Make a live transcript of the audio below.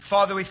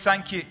Father, we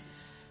thank you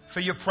for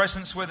your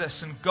presence with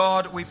us. And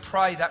God, we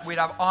pray that we'd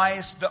have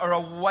eyes that are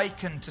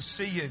awakened to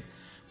see you.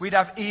 We'd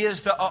have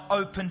ears that are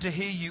open to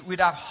hear you.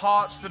 We'd have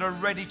hearts that are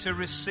ready to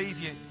receive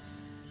you.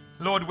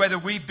 Lord, whether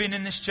we've been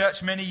in this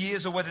church many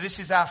years or whether this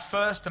is our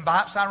first and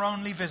perhaps our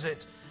only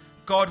visit,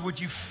 God, would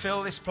you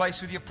fill this place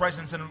with your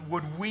presence, and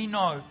would we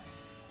know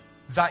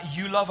that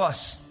you love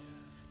us,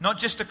 not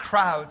just a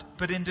crowd,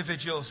 but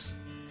individuals.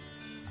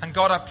 And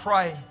God, I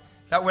pray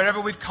that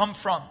wherever we've come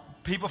from,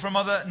 people from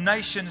other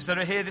nations that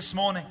are here this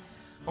morning,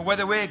 or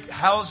whether we're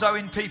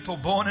Halzoin people,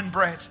 born and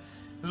bred,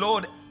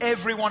 Lord,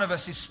 every one of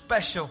us is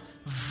special,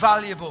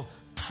 valuable,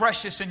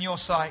 precious in your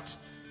sight.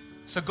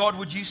 So God,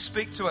 would you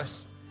speak to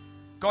us?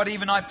 God,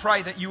 even I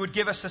pray that you would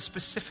give us a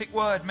specific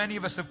word. Many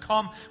of us have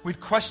come with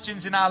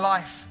questions in our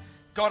life.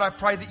 God, I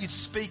pray that you'd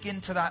speak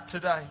into that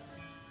today.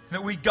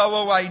 That we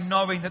go away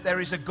knowing that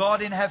there is a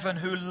God in heaven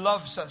who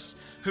loves us,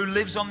 who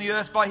lives on the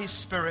earth by his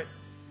Spirit.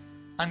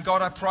 And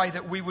God, I pray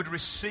that we would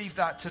receive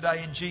that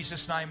today. In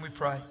Jesus' name we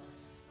pray.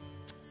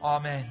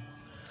 Amen.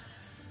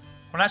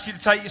 I want to ask you to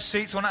take your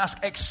seats. I want to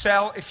ask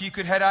Excel if you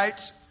could head out.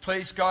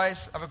 Please,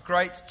 guys, have a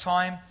great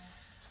time.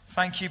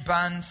 Thank you,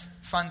 band.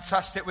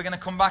 Fantastic. We're going to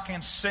come back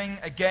and sing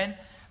again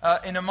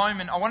in a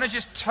moment. I want to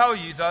just tell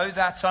you, though,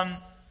 that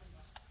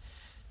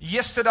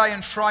yesterday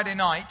and Friday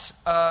night,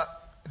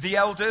 the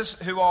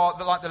elders who are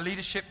the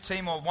leadership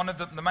team, or one of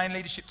the main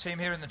leadership team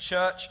here in the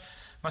church,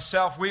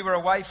 myself, we were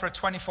away for a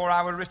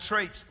 24-hour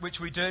retreat, which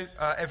we do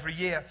every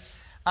year.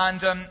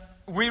 And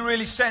we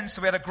really sensed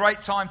we had a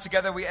great time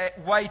together. We ate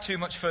way too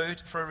much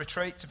food for a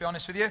retreat, to be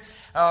honest with you.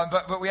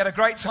 But we had a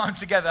great time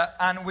together.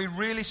 And we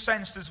really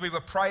sensed as we were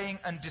praying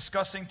and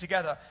discussing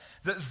together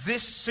that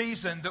this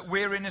season that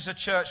we're in as a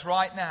church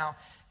right now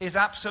is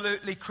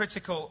absolutely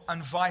critical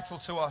and vital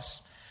to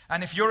us.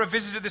 And if you're a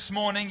visitor this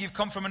morning, you've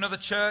come from another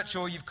church,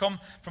 or you've come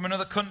from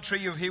another country,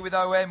 you're here with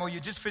OM, or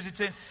you're just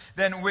visiting,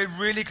 then we're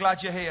really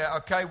glad you're here,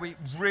 okay? We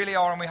really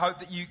are, and we hope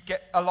that you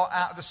get a lot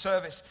out of the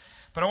service.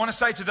 But I want to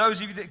say to those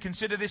of you that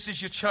consider this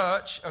as your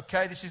church,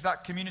 okay, this is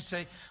that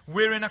community,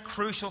 we're in a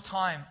crucial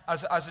time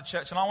as a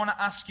church. And I want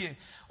to ask you,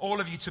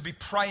 all of you, to be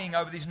praying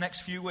over these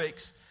next few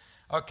weeks.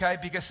 Okay,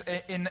 because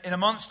in a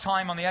month's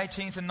time, on the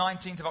 18th and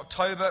 19th of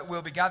October,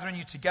 we'll be gathering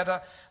you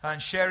together and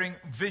sharing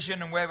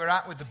vision and where we're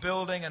at with the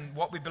building and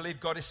what we believe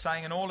God is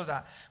saying and all of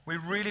that. We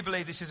really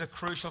believe this is a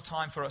crucial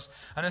time for us.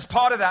 And as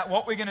part of that,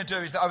 what we're going to do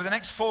is that over the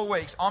next 4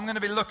 weeks, I'm going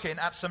to be looking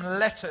at some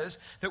letters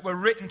that were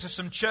written to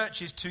some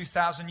churches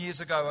 2,000 years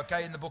ago,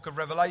 okay, in the book of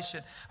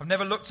Revelation. I've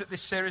never looked at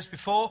this series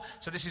before,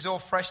 so this is all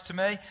fresh to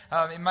me.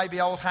 It may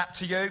be old hat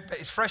to you, but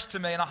it's fresh to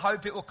me, and I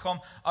hope it will come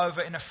over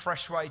in a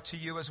fresh way to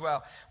you as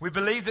well. We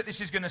believe that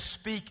this is going to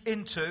speak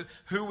into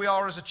who we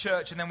are as a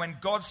church, and then when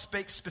God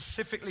speaks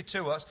specifically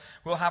to us,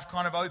 we'll have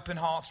kind of open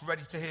hearts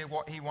ready to hear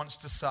what he wants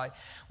to say.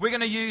 We're going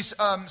to use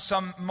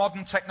some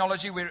modern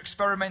technology. We're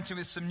experimenting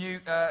with some new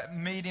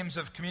mediums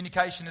of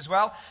communication as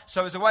well.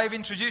 So as a way of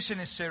introducing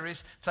this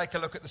series, take a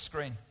look at the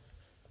screen.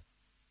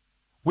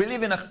 We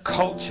live in a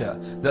culture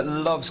that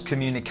loves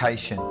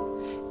communication.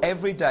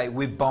 Every day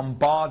we're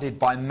bombarded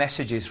by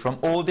messages from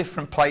all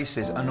different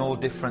places and all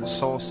different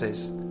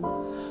sources.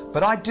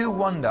 But I do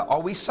wonder,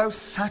 are we so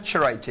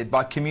saturated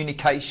by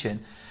communication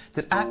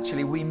that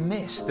actually we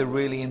miss the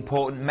really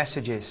important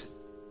messages?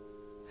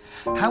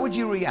 How would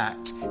you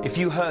react if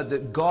you heard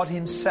that God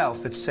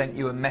himself had sent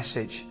you a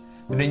message,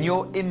 that in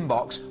your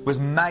inbox was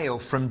mail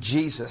from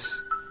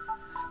Jesus?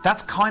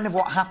 That's kind of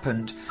what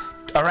happened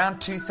around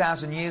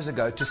 2,000 years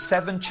ago to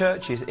 7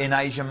 churches in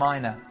Asia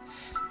Minor.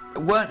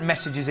 It weren't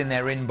messages in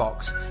their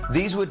inbox.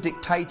 These were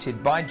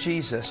dictated by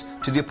Jesus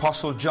to the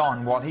Apostle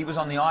John while he was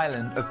on the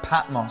island of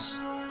Patmos.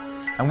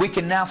 And we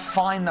can now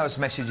find those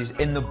messages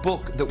in the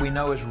book that we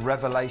know as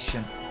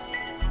Revelation.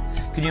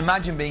 Can you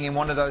imagine being in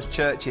one of those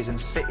churches and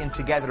sitting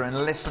together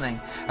and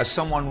listening as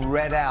someone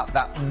read out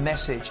that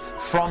message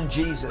from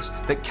Jesus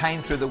that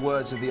came through the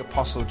words of the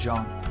Apostle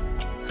John?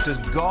 Does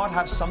God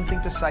have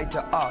something to say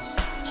to us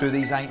through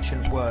these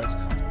ancient words?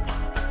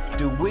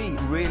 Do we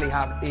really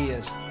have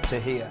ears to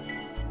hear?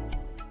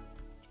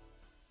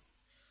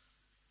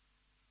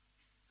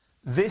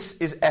 This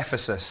is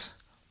Ephesus,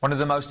 one of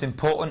the most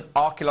important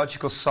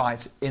archaeological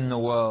sites in the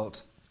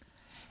world.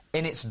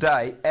 In its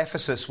day,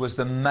 Ephesus was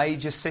the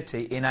major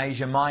city in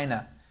Asia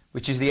Minor,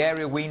 which is the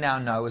area we now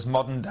know as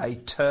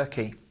modern-day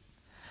Turkey.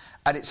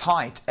 At its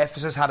height,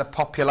 Ephesus had a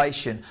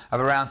population of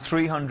around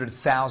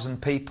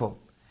 300,000 people,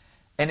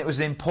 and it was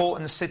an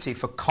important city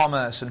for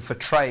commerce and for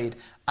trade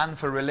and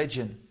for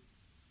religion.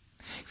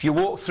 If you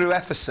walk through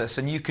Ephesus,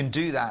 and you can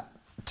do that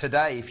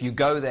today if you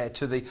go there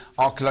to the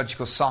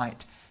archaeological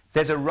site,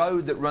 there's a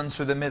road that runs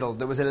through the middle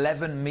that was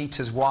 11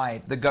 metres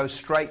wide that goes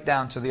straight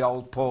down to the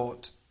old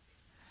port.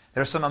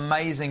 There are some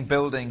amazing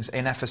buildings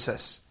in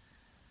Ephesus.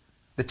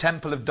 The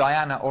Temple of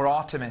Diana or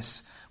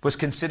Artemis was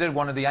considered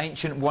one of the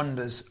ancient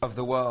wonders of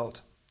the world.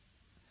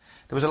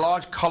 There was a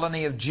large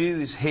colony of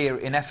Jews here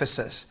in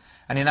Ephesus,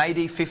 and in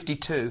AD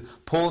 52,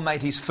 Paul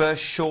made his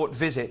first short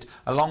visit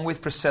along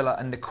with Priscilla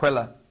and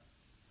Aquila.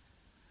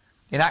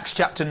 In Acts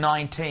chapter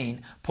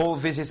 19, Paul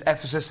visits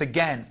Ephesus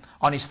again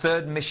on his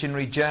third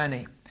missionary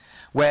journey,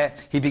 where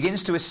he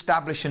begins to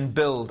establish and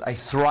build a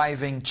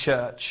thriving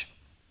church.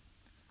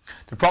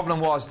 The problem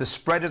was the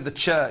spread of the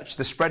church,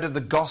 the spread of the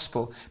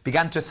gospel,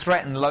 began to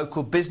threaten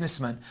local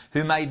businessmen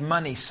who made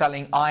money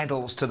selling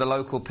idols to the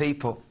local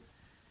people.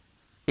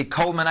 It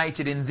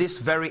culminated in this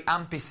very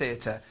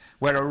amphitheatre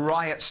where a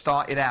riot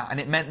started out, and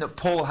it meant that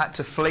Paul had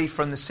to flee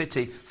from the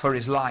city for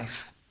his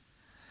life.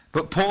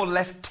 But Paul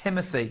left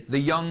Timothy, the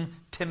young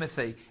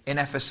Timothy in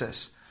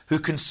Ephesus, who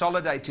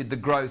consolidated the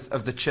growth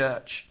of the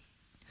church.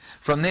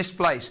 From this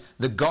place,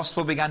 the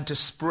gospel began to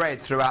spread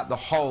throughout the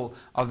whole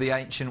of the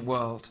ancient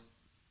world.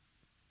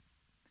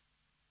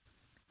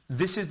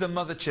 This is the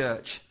mother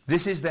church.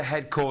 This is the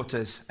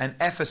headquarters. And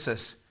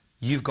Ephesus,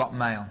 you've got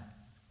mail.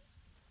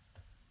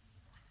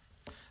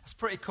 That's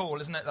pretty cool,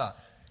 isn't it, that?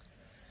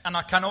 And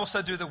I can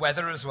also do the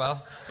weather as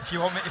well, if you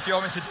want me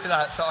to do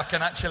that, so I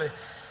can actually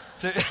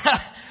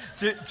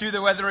do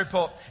the weather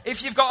report.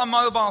 If you've got a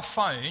mobile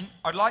phone,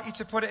 I'd like you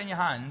to put it in your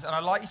hand, and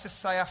I'd like you to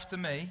say after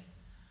me,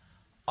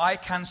 I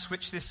can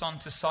switch this on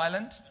to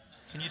silent.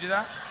 Can you do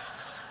that?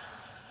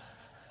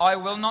 I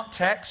will not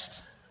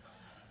text.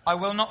 I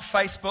will not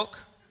Facebook.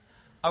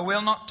 I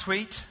will not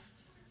tweet.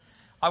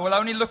 I will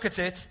only look at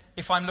it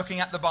if I'm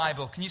looking at the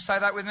Bible. Can you say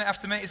that with me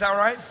after me? Is that all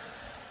right?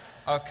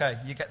 Okay,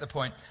 you get the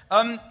point.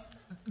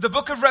 The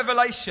book of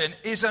Revelation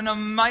is an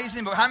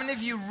amazing book. How many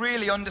of you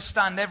really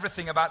understand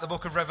everything about the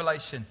book of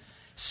Revelation?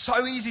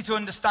 So easy to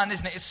understand,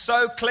 isn't it? It's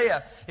so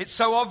clear. It's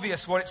so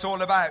obvious what it's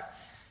all about.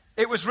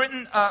 It was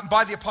written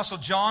by the Apostle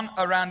John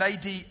around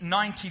AD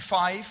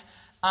 95.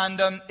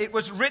 And it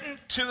was written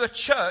to a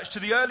church, to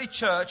the early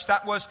church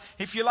that was,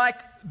 if you like,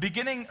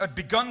 had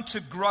begun to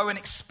grow and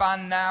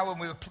expand now, and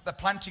we were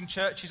planting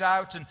churches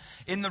out and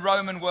in the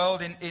Roman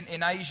world,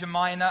 in Asia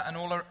Minor and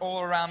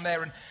all around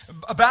there, and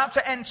about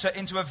to enter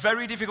into a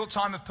very difficult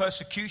time of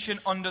persecution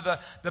under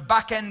the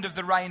back end of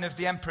the reign of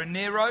the Emperor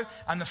Nero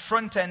and the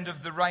front end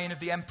of the reign of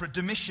the Emperor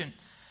Domitian.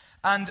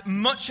 And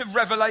much of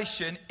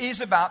Revelation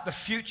is about the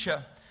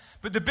future.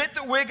 But the bit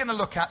that we're going to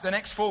look at the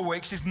next 4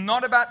 weeks is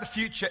not about the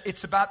future,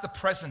 it's about the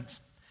present.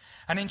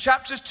 And in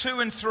chapters 2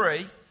 and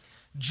 3,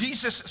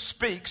 Jesus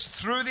speaks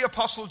through the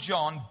Apostle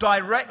John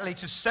directly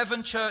to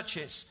 7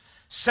 churches,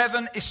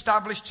 7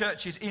 established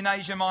churches in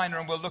Asia Minor,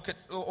 and we'll look at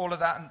all of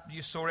that, and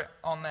you saw it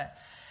on there.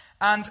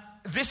 And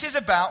this is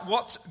about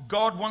what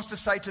God wants to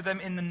say to them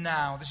in the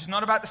now. This is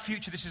not about the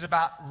future, this is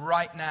about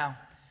right now.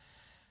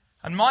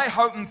 And my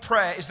hope and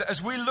prayer is that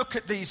as we look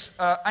at these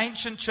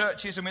ancient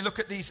churches and we look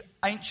at these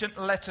ancient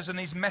letters and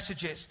these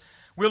messages,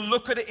 we'll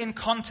look at it in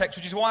context,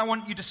 which is why I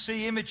want you to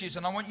see images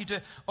and I want you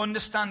to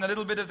understand a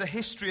little bit of the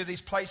history of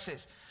these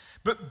places.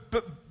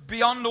 But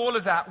beyond all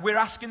of that, we're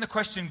asking the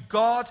question,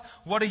 God,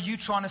 what are you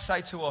trying to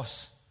say to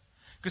us?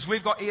 Because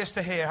we've got ears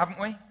to hear, haven't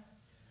we?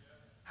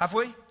 Have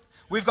we?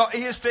 We've got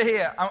ears to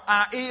hear.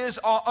 Our ears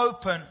are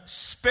open.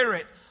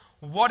 Spirit,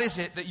 what is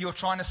it that you're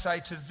trying to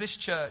say to this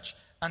church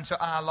and to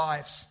our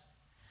lives?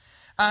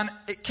 And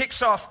it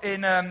kicks off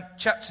in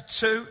chapter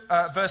 2,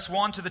 verse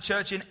 1, to the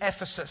church in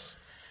Ephesus.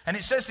 And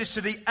it says this: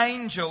 to the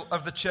angel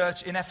of the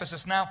church in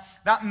Ephesus. Now,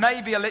 that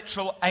may be a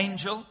literal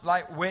angel,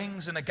 like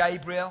wings and a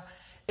Gabriel.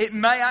 It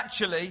may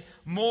actually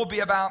more be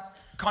about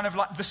kind of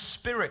like the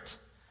spirit,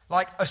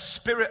 like a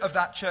spirit of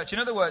that church. In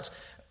other words,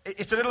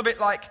 it's a little bit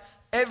like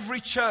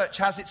every church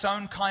has its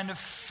own kind of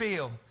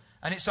feel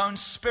and its own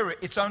spirit,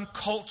 its own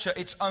culture,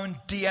 its own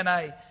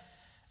DNA.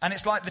 And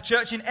it's like the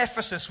church in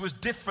Ephesus was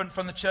different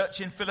from the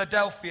church in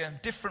Philadelphia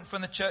and different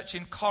from the church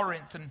in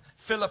Corinth and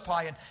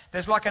Philippi. And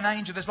there's like an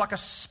angel, there's like a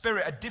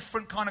spirit, a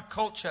different kind of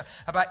culture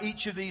about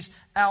each of these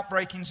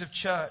outbreakings of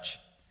church.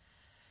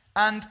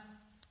 And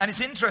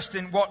it's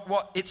interesting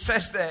what it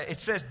says there. It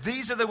says,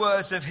 these are the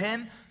words of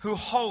him who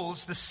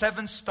holds the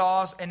 7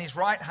 stars in his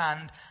right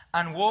hand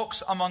and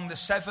walks among the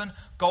 7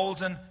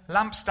 golden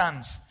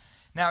lampstands.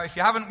 Now, if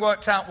you haven't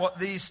worked out what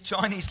these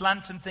Chinese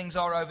lantern things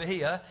are over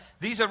here,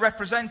 these are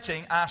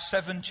representing our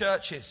 7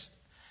 churches.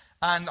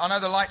 And I know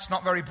the light's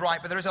not very bright,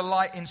 but there is a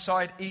light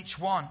inside each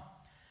one.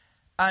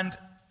 And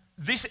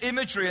this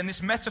imagery and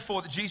this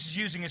metaphor that Jesus is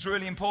using is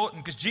really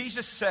important, because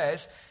Jesus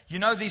says, you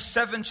know, these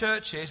 7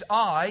 churches,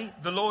 I,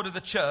 the Lord of the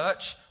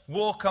church,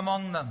 walk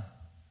among them.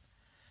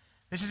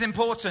 This is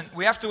important.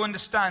 We have to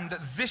understand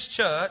that this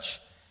church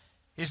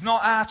is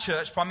not our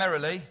church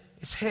primarily,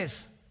 it's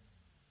his.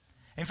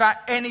 In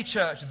fact, any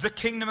church, the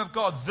kingdom of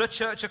God, the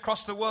church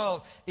across the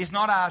world, is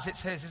not ours,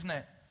 it's his, isn't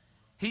it?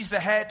 He's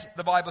the head,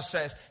 the Bible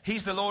says.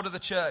 He's the Lord of the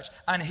church,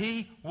 and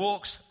he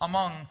walks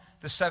among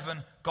the 7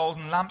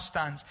 golden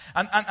lampstands.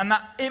 And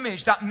that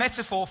image, that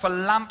metaphor for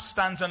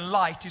lampstands and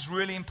light is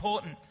really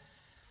important.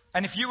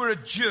 And if you were a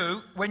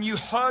Jew, when you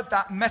heard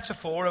that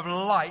metaphor of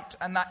light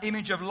and that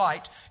image of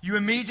light, you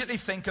immediately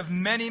think of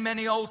many,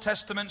 many Old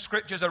Testament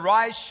scriptures.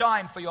 Arise,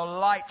 shine, for your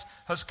light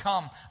has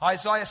come.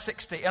 Isaiah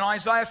 60 and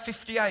Isaiah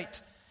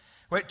 58,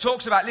 where it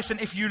talks about, listen,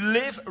 if you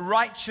live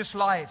righteous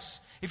lives,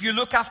 if you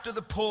look after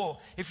the poor,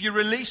 if you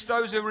release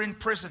those who are in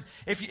prison,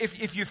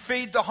 if you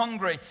feed the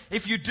hungry,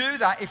 if you do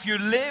that, if you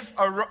live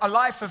a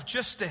life of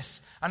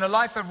justice and a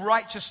life of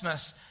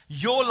righteousness,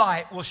 your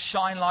light will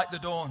shine like the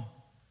dawn.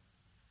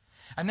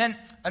 And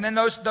then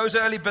those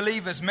early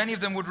believers, many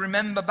of them would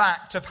remember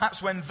back to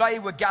perhaps when they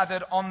were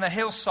gathered on the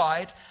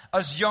hillside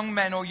as young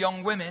men or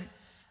young women,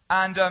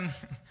 and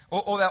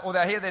or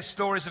they hear their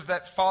stories of their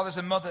fathers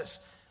and mothers.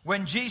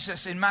 When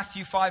Jesus in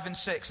Matthew 5 and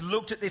 6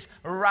 looked at this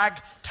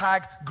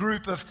ragtag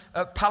group of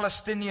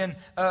Palestinian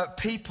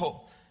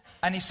people,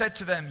 and he said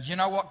to them, you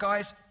know what,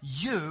 guys?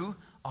 You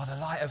are the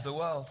light of the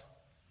world.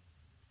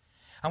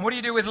 And what do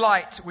you do with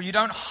light? Well, you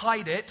don't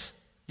hide it,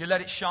 you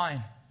let it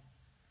shine.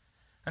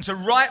 And so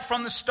right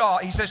from the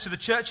start, he says to the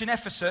church in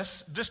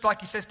Ephesus, just like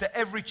he says to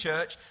every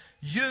church,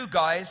 you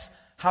guys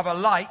have a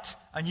light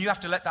and you have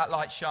to let that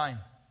light shine.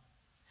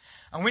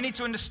 And we need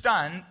to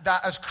understand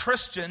that as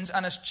Christians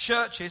and as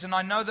churches, and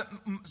I know that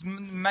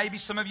maybe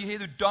some of you here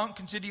who don't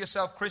consider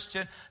yourself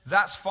Christian,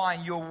 that's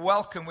fine, you're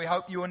welcome. We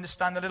hope you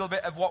understand a little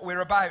bit of what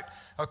we're about,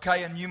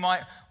 okay? And you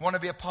might want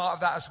to be a part of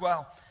that as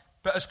well.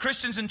 But as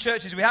Christians and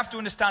churches, we have to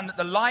understand that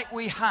the light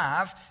we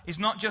have is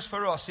not just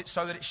for us, it's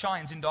so that it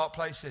shines in dark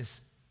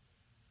places.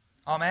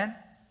 Amen?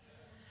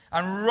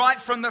 And right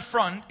from the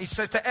front, he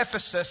says to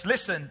Ephesus,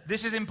 listen,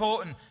 this is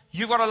important.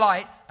 You've got a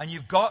light and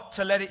you've got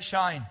to let it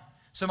shine.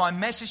 So my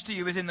message to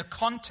you is in the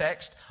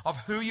context of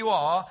who you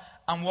are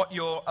and what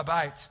you're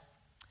about.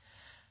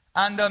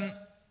 And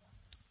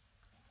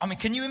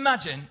can you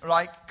imagine,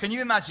 right? Can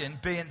you imagine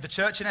being the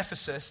church in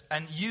Ephesus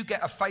and you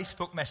get a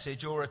Facebook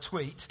message or a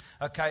tweet,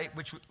 okay,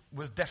 which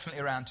was definitely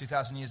around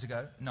 2,000 years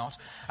ago, not.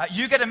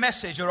 You get a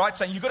message, all right,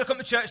 saying you've got to come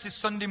to church this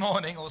Sunday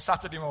morning or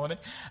Saturday morning,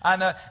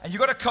 and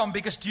you've got to come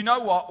because do you know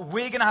what?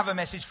 We're going to have a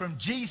message from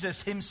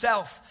Jesus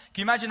himself.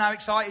 Can you imagine how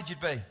excited you'd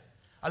be?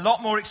 A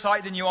lot more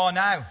excited than you are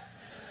now.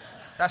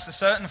 That's a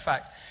certain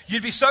fact.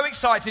 You'd be so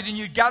excited and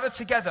you'd gather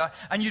together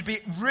and you'd be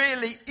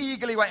really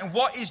eagerly waiting.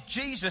 What is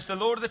Jesus, the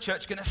Lord of the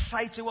church, going to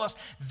say to us?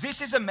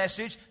 This is a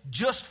message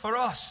just for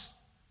us.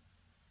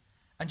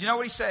 And do you know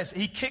what he says?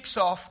 He kicks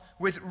off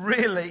with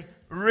really,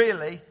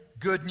 really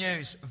good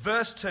news.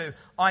 Verse 2,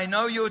 I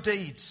know your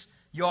deeds,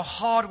 your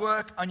hard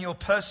work and your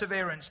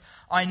perseverance.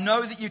 I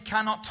know that you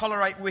cannot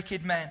tolerate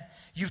wicked men.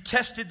 You've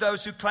tested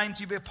those who claim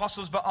to be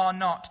apostles but are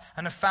not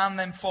and have found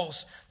them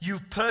false.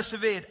 You've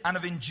persevered and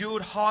have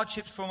endured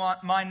hardships for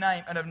my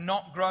name and have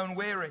not grown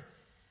weary.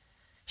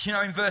 You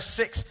know, in verse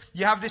 6,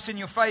 you have this in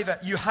your favor.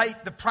 You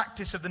hate the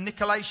practice of the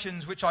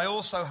Nicolaitans, which I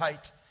also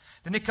hate.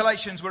 The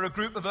Nicolaitans were a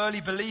group of early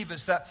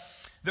believers that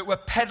were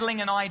peddling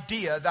an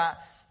idea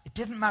that it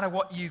didn't matter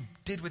what you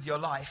did with your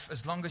life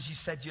as long as you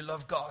said you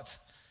love God.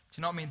 Do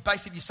you know what I mean?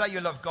 Basically, if you say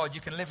you love God,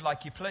 you can live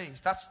like you please.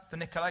 That's the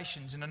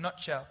Nicolaitans in a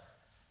nutshell.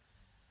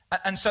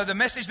 And so the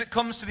message that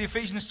comes to the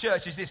Ephesians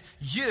church is this: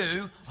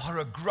 you are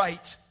a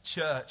great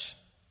church.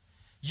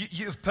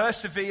 You've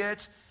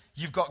persevered,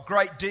 you've got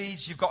great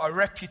deeds, you've got a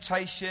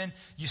reputation,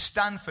 you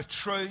stand for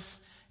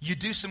truth, you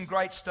do some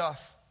great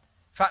stuff.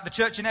 In fact, the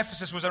church in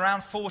Ephesus was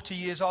around 40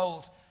 years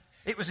old.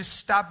 It was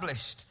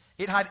established,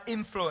 it had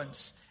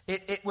influence,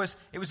 it was,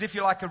 if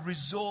you like, a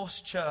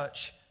resource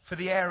church for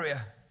the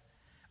area.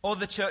 All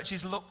the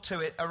churches looked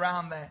to it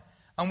around there.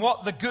 And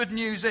what the good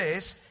news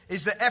is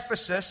that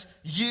Ephesus,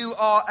 you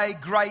are a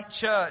great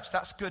church.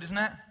 That's good, isn't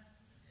it?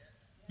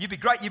 You'd be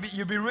great.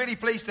 You'd be really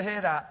pleased to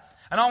hear that.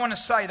 And I want to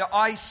say that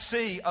I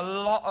see a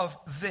lot of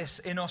this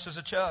in us as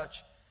a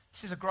church.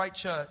 This is a great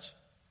church.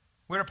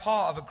 We're a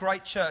part of a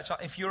great church.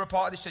 If you're a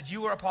part of this church,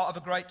 you are a part of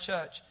a great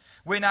church.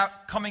 We're now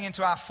coming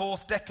into our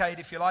fourth decade,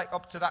 if you like,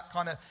 up to that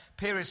kind of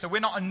period. So we're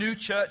not a new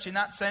church in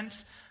that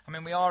sense. I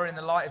mean, we are in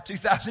the light of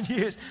 2,000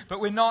 years, but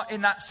we're not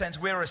in that sense.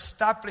 We're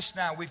established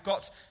now. We've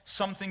got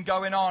something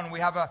going on. We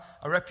have a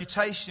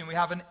reputation. We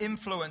have an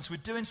influence. We're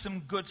doing some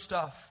good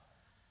stuff.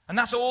 And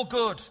that's all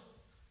good.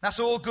 That's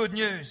all good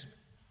news.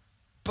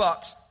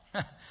 But,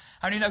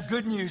 and you know,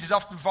 good news is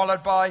often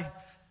followed by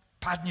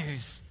bad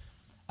news.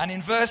 And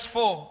in verse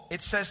 4,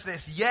 it says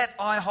this: yet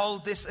I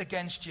hold this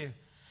against you.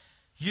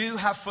 You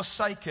have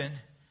forsaken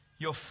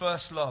your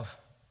first love.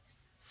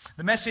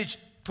 The Message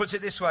puts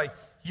it this way: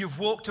 you've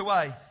walked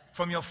away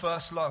from your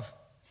first love.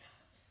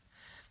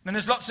 And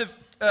there's lots of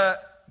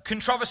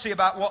controversy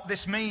about what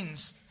this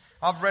means.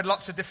 I've read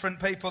lots of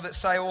different people that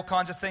say all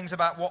kinds of things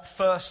about what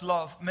first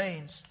love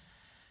means.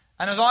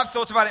 And as I've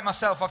thought about it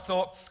myself, I've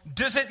thought,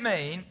 does it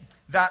mean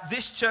that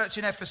this church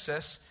in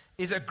Ephesus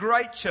is a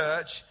great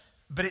church,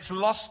 but it's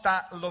lost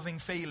that loving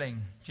feeling?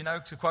 Do you know,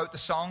 to quote the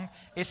song,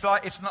 it's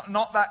like it's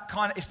not that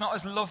kind of, it's not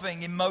as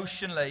loving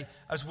emotionally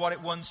as what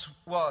it once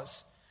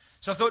was.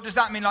 So I thought, does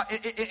that mean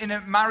like in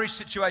a marriage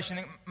situation,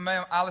 I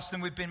think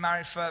Alison, we've been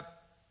married for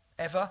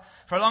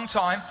a long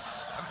time.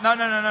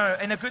 No,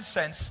 in a good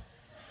sense.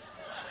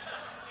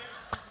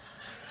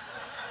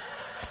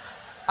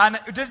 And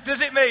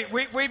does it mean,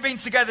 we've been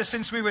together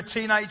since we were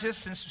teenagers,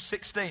 since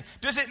 16.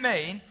 Does it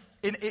mean,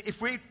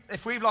 if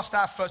we've lost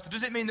our first,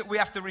 does it mean that we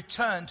have to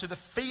return to the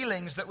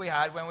feelings that we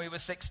had when we were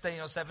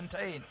 16 or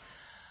 17?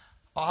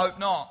 I hope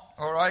not,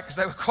 all right, because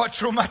they were quite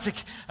traumatic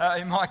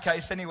in my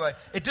case anyway.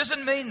 It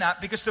doesn't mean that,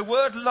 because the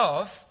word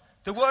love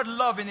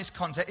in this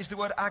context is the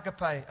word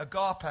agape.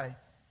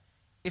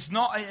 It's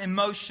not an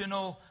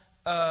emotional,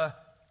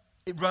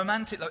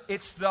 romantic love.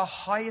 It's the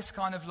highest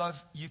kind of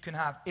love you can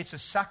have. It's a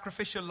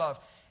sacrificial love.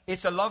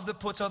 It's a love that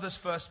puts others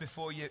first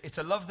before you. It's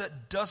a love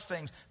that does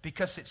things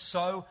because it's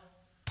so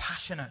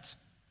passionate.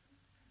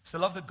 It's the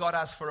love that God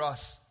has for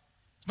us.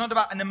 It's not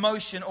about an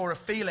emotion or a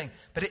feeling,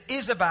 but it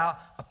is about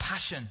a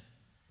passion.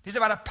 It is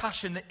about a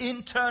passion that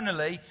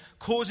internally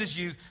causes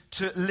you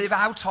to live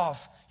out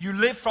of. You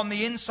live from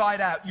the inside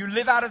out. You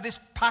live out of this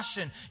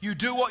passion. You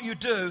do what you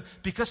do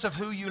because of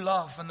who you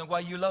love and the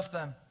way you love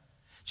them.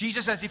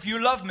 Jesus says, if you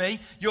love me,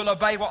 you'll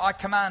obey what I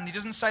command. He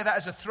doesn't say that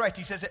as a threat.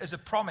 He says it as a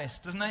promise,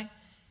 doesn't he?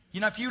 You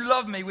know, if you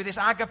love me with this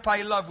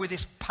agape love, with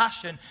this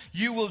passion,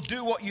 you will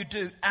do what you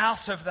do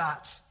out of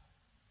that.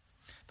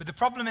 But the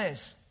problem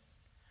is,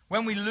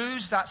 when we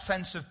lose that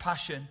sense of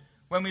passion,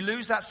 when we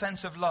lose that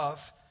sense of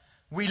love,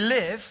 we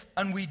live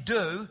and we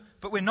do,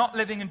 but we're not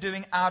living and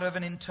doing out of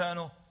an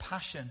internal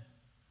passion.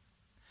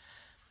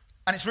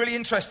 And it's really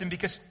interesting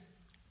because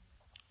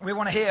we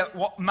want to hear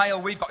what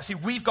mail we've got. See,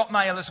 we've got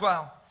mail as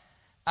well.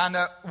 And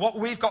what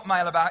we've got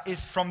mail about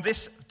is from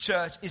this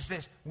church is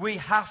this. We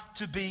have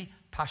to be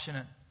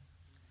passionate.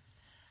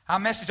 Our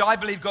message, I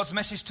believe God's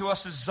message to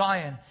us as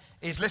Zion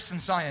is, listen,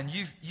 Zion,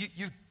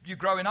 you're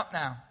growing up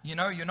now. You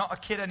know, you're not a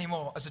kid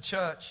anymore as a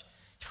church.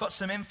 You've got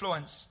some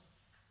influence.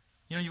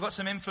 You know, you've got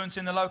some influence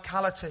in the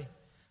locality.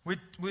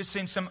 We've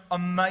seen some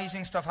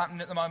amazing stuff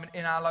happening at the moment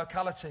in our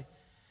locality.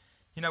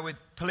 You know, with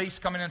police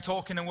coming and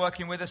talking and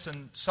working with us,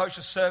 and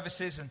social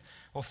services and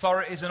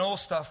authorities and all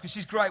stuff, which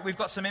is great. We've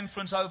got some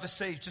influence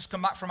overseas. Just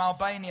come back from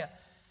Albania.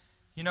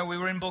 You know, we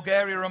were in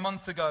Bulgaria a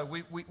month ago.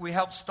 We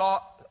helped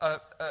start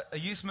a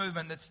youth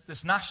movement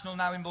that's national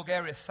now in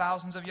Bulgaria.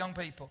 Thousands of young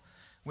people.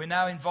 We're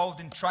now involved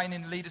in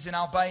training leaders in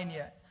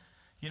Albania.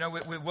 You know,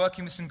 we're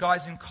working with some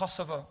guys in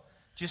Kosovo.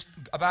 Just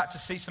about to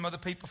see some other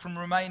people from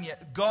Romania.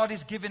 God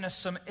is giving us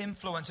some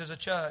influence as a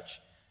church.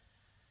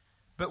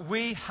 But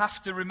we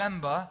have to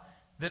remember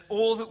that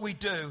all that we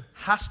do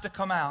has to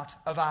come out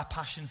of our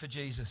passion for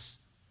Jesus.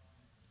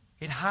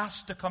 It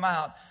has to come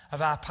out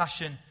of our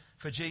passion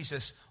for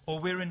Jesus,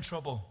 or we're in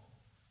trouble.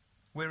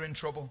 We're in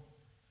trouble.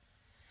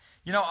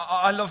 You know,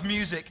 I love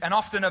music, and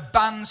often a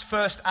band's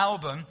first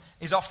album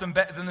is often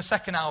better than the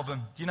second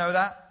album. Do you know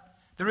that?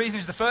 The reason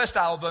is the first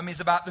album is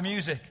about the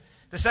music.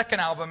 The second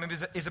album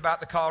is about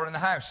the car and the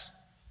house.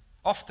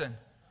 Often.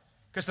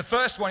 Because the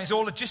first one is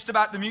all just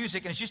about the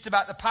music and it's just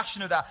about the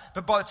passion of that.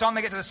 But by the time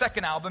they get to the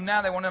second album,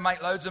 now they want to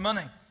make loads of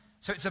money.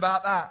 So it's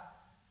about that.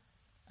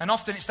 And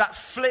often it's that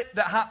flip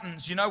that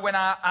happens, you know, when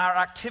our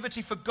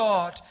activity for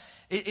God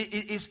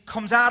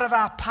comes out of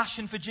our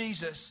passion for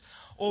Jesus,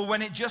 or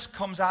when it just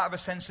comes out of a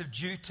sense of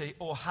duty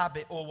or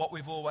habit or what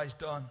we've always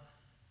done.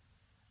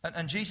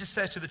 And Jesus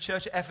says to the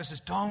church at Ephesus,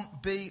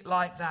 don't be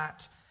like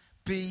that.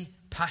 Be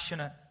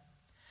passionate.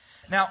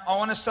 Now, I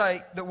want to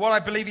say that what I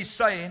believe he's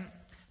saying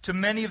to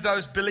many of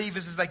those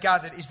believers as they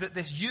gathered is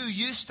that you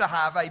used to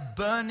have a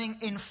burning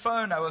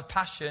inferno of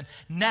passion.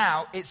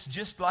 Now it's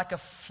just like a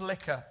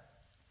flicker.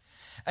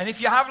 And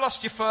if you have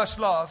lost your first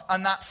love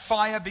and that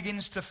fire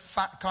begins to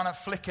kind of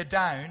flicker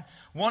down,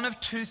 one of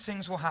two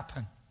things will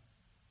happen.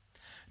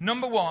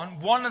 Number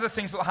one of the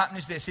things that will happen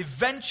is this.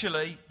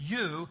 Eventually,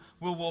 you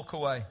will walk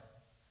away.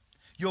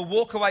 You'll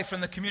walk away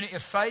from the community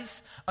of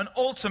faith, and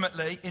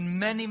ultimately, in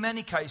many,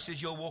 many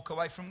cases, you'll walk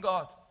away from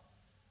God.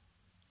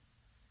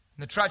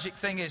 And the tragic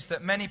thing is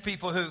that many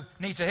people who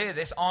need to hear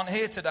this aren't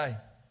here today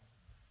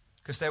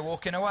because they're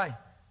walking away.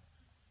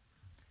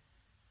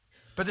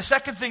 But the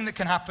second thing that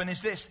can happen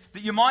is this,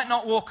 that you might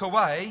not walk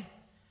away,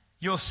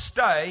 you'll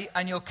stay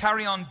and you'll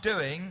carry on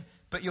doing,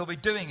 but you'll be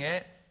doing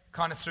it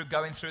kind of through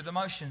going through the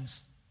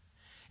motions.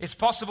 It's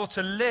possible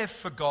to live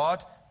for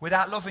God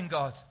without loving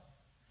God.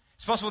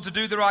 It's possible to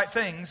do the right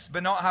things,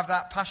 but not have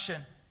that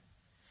passion.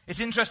 It's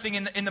interesting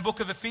in the book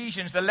of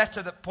Ephesians, the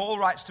letter that Paul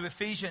writes to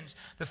Ephesians,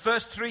 the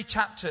first 3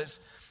 chapters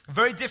are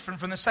very different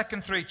from the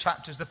second 3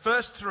 chapters. The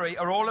first 3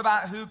 are all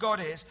about who God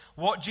is,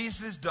 what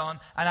Jesus has done,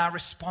 and our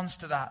response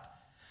to that.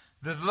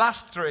 The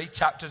last 3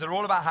 chapters are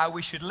all about how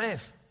we should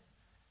live.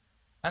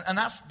 And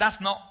that's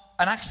not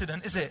an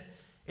accident, is it?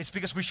 It's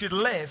because we should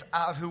live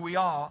out of who we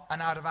are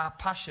and out of our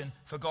passion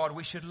for God.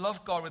 We should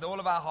love God with all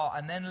of our heart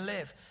and then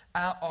live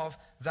out of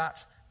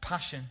that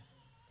passion.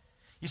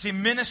 You see,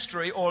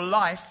 ministry or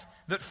life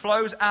that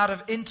flows out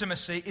of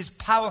intimacy is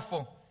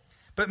powerful.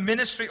 But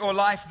ministry or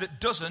life that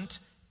doesn't,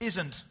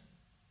 isn't.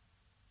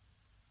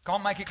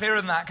 Can't make it clearer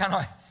than that, can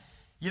I?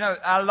 You know,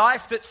 our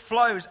life that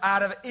flows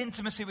out of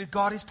intimacy with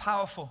God is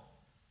powerful.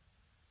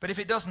 But if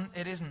it doesn't,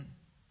 it isn't.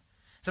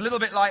 It's a little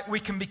bit like we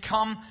can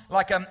become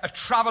like a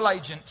travel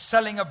agent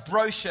selling a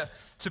brochure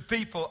to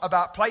people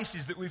about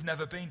places that we've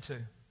never been to.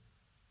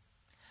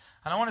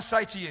 And I want to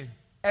say to you,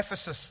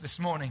 Ephesus this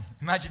morning,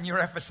 imagine you're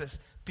Ephesus,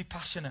 be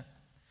passionate.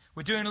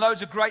 We're doing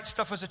loads of great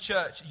stuff as a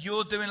church.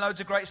 You're doing loads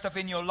of great stuff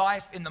in your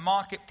life, in the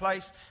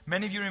marketplace.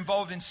 Many of you are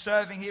involved in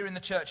serving here in the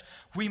church.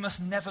 We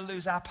must never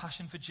lose our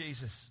passion for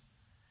Jesus.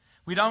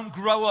 We don't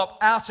grow up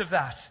out of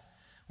that.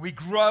 We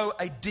grow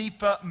a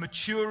deeper,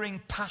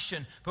 maturing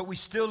passion, but we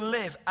still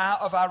live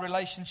out of our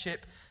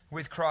relationship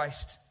with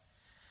Christ.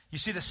 You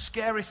see, the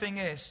scary thing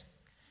is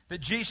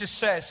that Jesus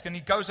says, and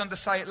he goes on to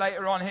say it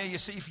later on here, you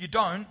see, if you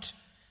don't,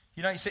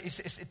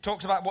 it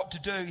talks about what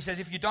to do. He says,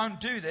 if you don't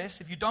do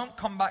this, if you don't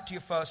come back to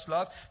your first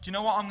love, do you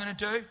know what I'm going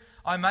to do?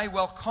 I may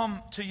well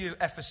come to you,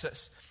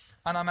 Ephesus,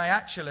 and I may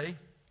actually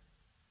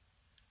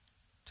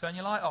turn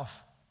your light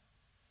off.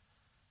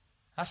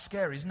 That's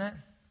scary, isn't it?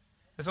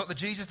 They thought that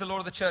Jesus, the Lord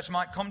of the church,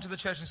 might come to the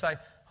church and say,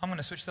 I'm going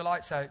to switch the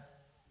lights out.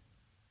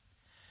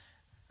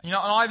 And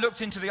I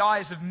looked into the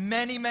eyes of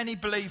many, many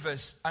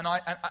believers, and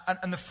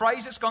the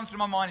phrase that's gone through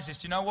my mind is this,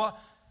 do you know what?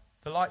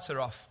 The lights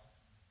are off.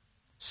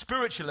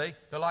 Spiritually,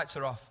 the lights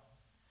are off.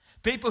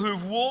 People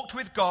who've walked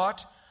with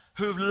God,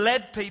 who've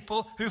led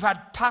people, who've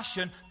had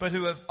passion, but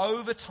who have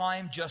over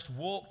time just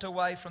walked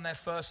away from their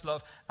first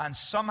love, and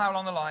somehow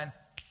along the line,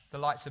 the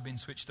lights have been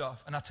switched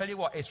off. And I tell you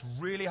what, it's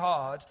really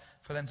hard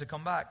for them to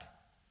come back.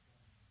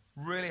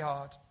 Really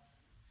hard.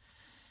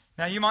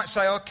 Now you might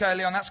say, okay,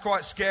 Leon, that's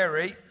quite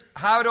scary.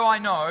 How do I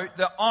know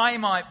that I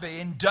might be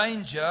in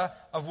danger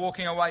of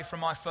walking away from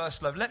my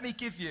first love? Let me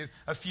give you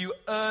a few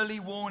early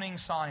warning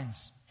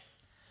signs.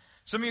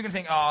 Some of you can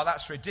think, oh,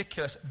 that's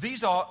ridiculous.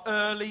 These are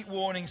early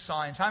warning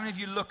signs. How many of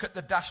you look at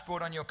the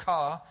dashboard on your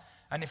car,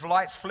 and if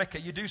lights flicker,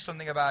 you do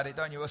something about it,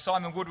 don't you? Well,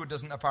 Simon Woodward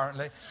doesn't,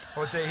 apparently.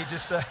 Or did he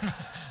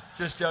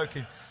just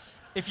joking.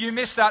 If you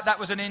missed that, that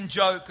was an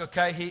in-joke,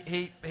 okay?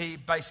 He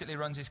basically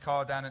runs his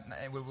car down,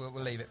 and we'll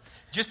leave it.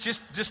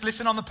 Just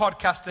listen on the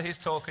podcast to his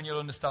talk, and you'll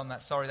understand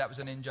that. Sorry, that was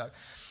an in-joke.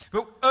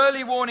 But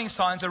early warning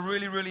signs are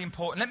really, really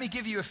important. Let me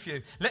give you a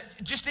few.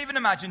 Just even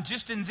imagine,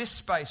 just in this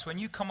space, when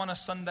you come on a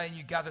Sunday and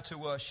you gather to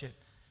worship,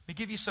 let me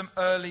give you some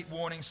early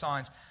warning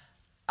signs.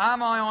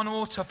 Am I on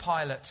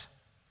autopilot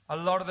a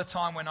lot of the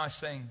time when I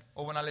sing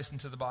or when I listen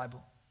to the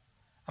Bible?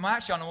 Am I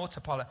actually on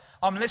autopilot?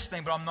 I'm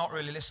listening, but I'm not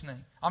really listening.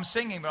 I'm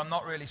singing, but I'm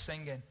not really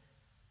singing.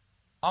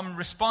 I'm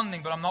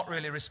responding, but I'm not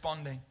really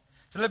responding.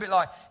 It's a little bit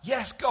like,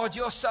 yes, God,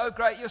 you're so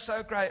great, you're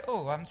so great.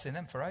 Oh, I haven't seen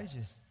them for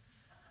ages.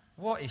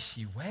 What is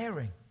she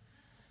wearing?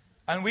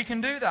 And we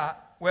can do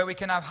that, where we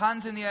can have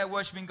hands in the air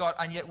worshiping God,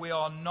 and yet we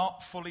are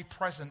not fully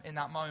present in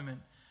that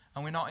moment,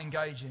 and we're not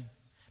engaging.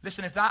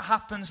 Listen, if that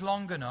happens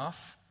long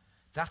enough,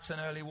 that's an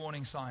early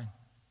warning sign.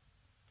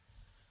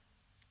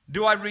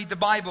 Do I read the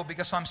Bible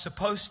because I'm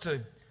supposed to,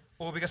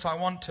 or because I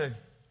want to?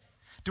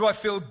 Do I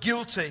feel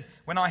guilty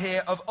when I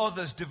hear of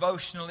others'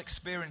 devotional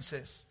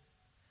experiences?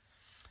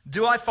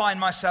 Do I find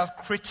myself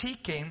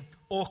critiquing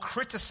or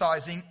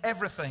criticizing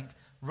everything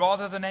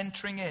rather than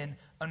entering in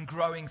and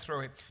growing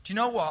through it? Do you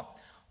know what?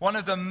 One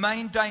of the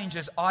main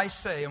dangers I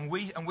see, and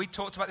we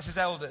talked about this as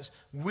elders,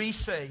 we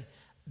see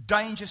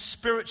danger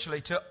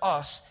spiritually to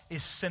us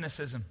is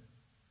cynicism.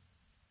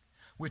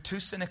 We're too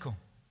cynical.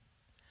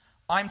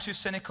 I'm too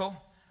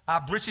cynical.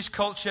 Our British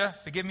culture,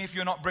 forgive me if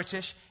you're not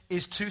British,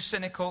 is too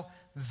cynical.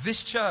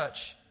 This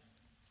church,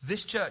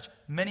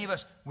 many of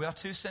us, we are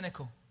too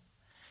cynical.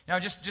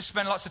 Just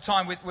spend lots of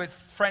time with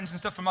friends and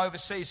stuff from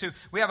overseas who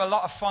we have a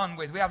lot of fun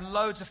with. We have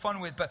loads of fun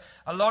with, but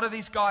a lot of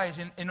these guys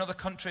in other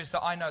countries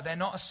that I know, they're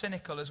not as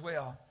cynical as we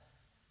are.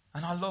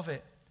 And I love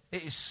it.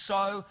 It is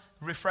so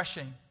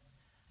refreshing.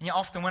 And yet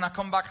often when I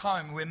come back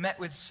home, we're met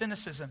with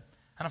cynicism,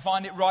 and I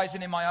find it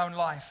rising in my own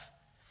life.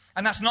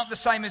 And that's not the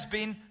same as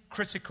being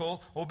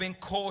critical or being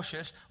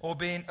cautious or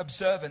being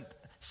observant.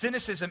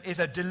 Cynicism is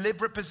a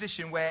deliberate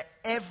position where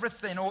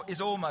everything is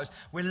almost,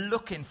 we're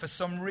looking for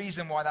some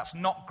reason why that's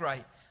not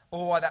great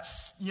or why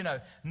that's,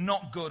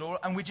 not good.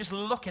 And we're just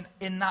looking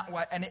in that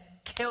way, and it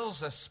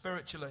kills us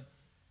spiritually.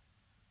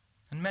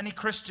 And many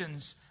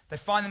Christians, they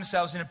find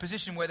themselves in a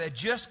position where they're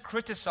just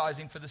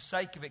criticizing for the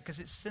sake of it because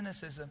it's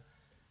cynicism.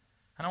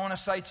 And I want to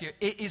say to you,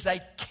 it is a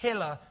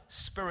killer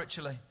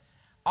spiritually.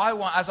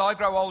 As I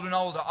grow older and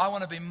older, I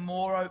want to be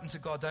more open to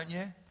God, don't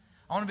you?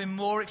 I want to be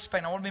more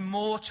expectant. I want to be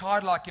more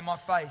childlike in my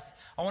faith.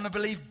 I want to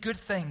believe good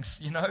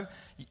things,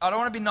 I don't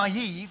want to be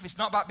naive. It's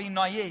not about being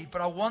naive,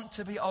 but I want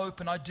to be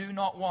open. I do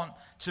not want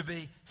to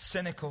be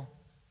cynical.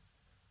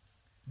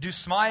 Do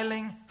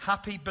smiling,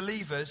 happy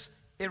believers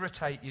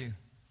irritate you?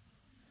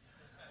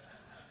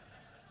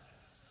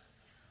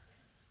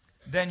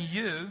 Then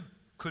you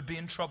could be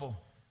in trouble.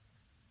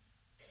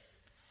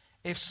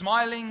 If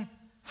smiling,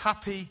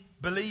 happy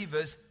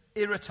believers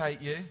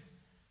irritate you,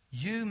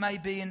 you may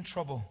be in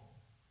trouble.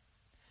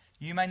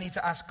 You may need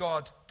to ask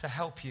God to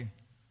help you.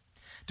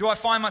 Do I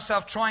find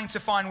myself trying to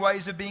find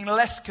ways of being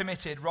less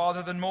committed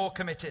rather than more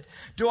committed?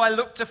 Do I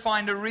look to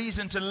find a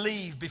reason to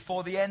leave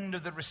before the end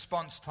of the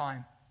response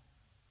time?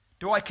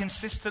 Do I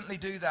consistently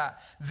do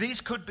that?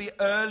 These could be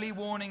early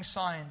warning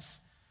signs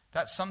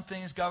that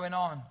something is going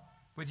on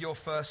with your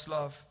first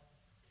love.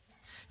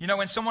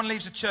 When someone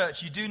leaves a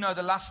church, you do know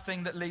the last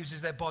thing that leaves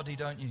is their body,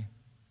 don't you?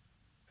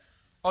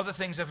 Other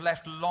things have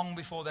left long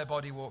before their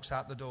body walks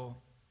out the door.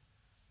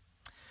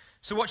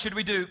 So what should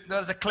we do?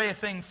 There's a clear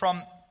thing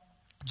from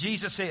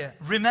Jesus here.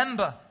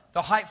 Remember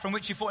the height from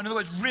which you fought. In other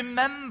words,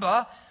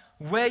 remember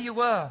where you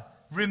were.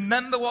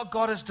 Remember what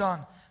God has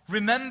done.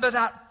 Remember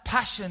that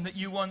passion that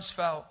you once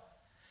felt.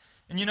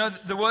 And you know,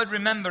 the word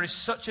remember is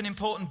such an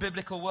important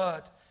biblical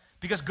word,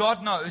 because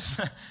God knows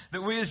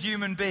that we as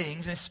human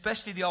beings, and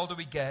especially the older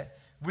we get,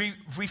 we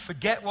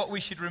forget what we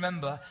should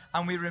remember,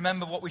 and we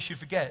remember what we should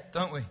forget,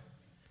 don't we?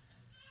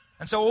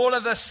 And so all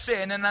of the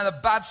sin and the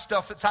bad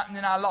stuff that's happened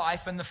in our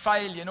life and the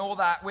failure and all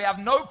that, we have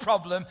no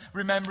problem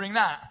remembering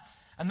that.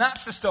 And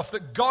that's the stuff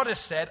that God has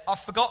said, I've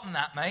forgotten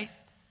that, mate.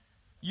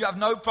 You have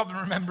no problem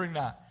remembering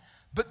that.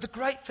 But the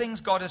great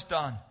things God has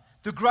done,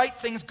 the great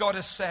things God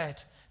has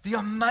said, the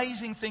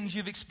amazing things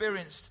you've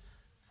experienced,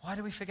 why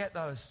do we forget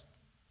those?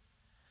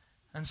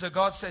 And so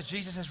God says,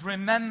 Jesus says,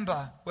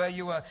 remember where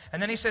you were.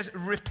 And then he says,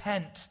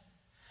 repent.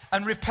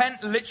 And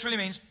repent literally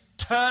means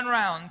turn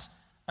around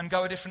and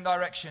go a different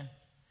direction.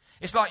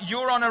 It's like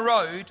you're on a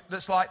road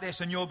that's like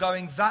this and you're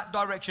going that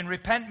direction.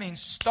 Repent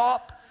means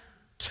stop,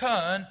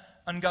 turn,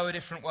 and go a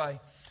different way.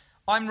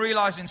 I'm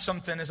realizing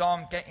something as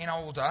I'm getting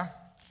older.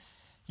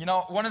 You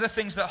know, one of the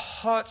things that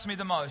hurts me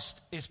the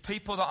most is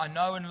people that I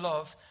know and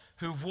love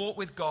who've walked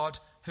with God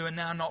who are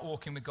now not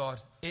walking with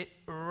God. It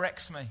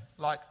wrecks me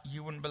like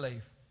you wouldn't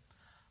believe.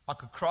 I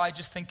could cry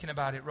just thinking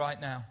about it right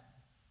now.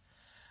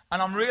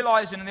 And I'm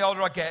realizing, the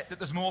older I get, that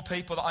there's more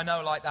people that I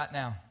know like that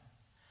now.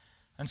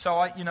 And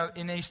so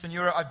in Eastern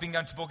Europe, I've been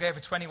going to Bulgaria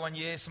for 21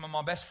 years. Some of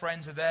my best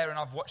friends are there and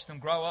I've watched them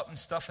grow up and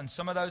stuff. And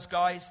some of those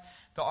guys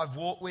that I've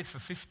walked with for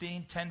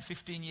 15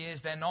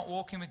 years, they're not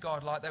walking with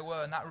God like they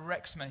were, and that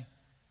wrecks me.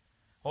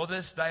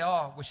 Others, they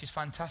are, which is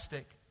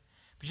fantastic.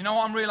 But you know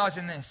what? I'm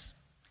realizing this.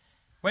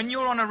 When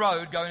you're on a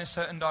road going a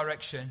certain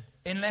direction,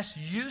 unless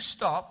you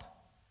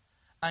stop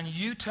and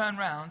you turn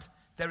around,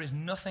 there is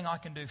nothing I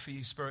can do for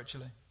you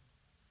spiritually.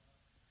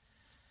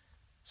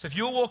 So if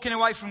you're walking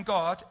away from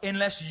God,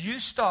 unless you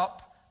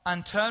stop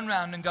and turn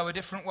around and go a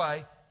different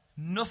way,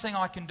 nothing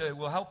I can do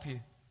will help you.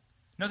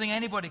 Nothing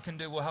anybody can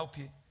do will help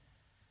you.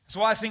 That's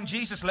why I think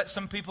Jesus let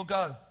some people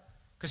go,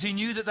 because he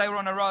knew that they were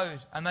on a road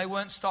and they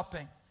weren't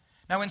stopping.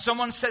 Now when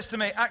someone says to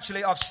me,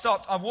 actually I've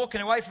stopped, I'm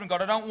walking away from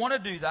God, I don't want to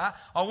do that,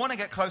 I want to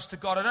get close to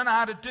God, I don't know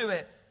how to do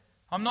it,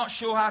 I'm not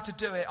sure how to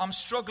do it, I'm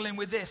struggling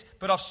with this,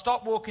 but I've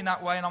stopped walking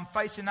that way and I'm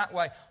facing that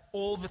way.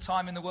 All the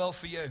time in the world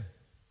for you.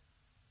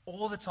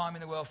 All the time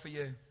in the world for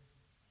you.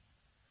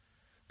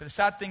 But the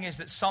sad thing is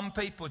that some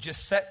people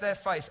just set their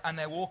face and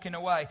they're walking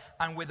away,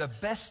 and the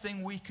best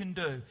thing we can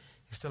do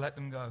is to let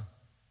them go.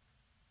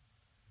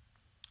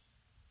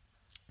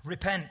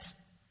 Repent.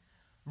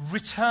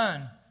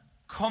 Return.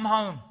 Come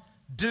home.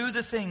 Do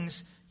the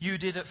things you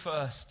did at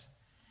first.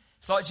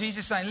 It's like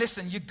Jesus saying,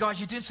 listen, you guys,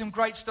 you're doing some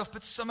great stuff,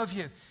 but some of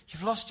you,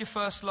 you've lost your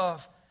first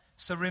love.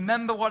 So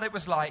remember what it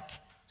was like.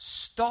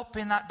 Stop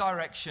in that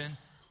direction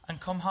and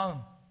come home.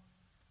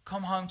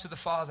 Come home to the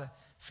Father.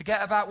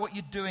 Forget about what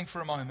you're doing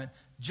for a moment.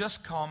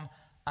 Just come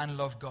and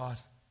love God.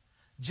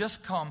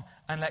 Just come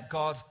and let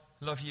God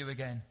love you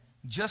again.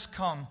 Just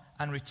come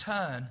and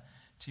return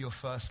to your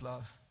first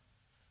love.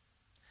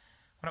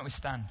 Why don't we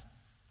stand?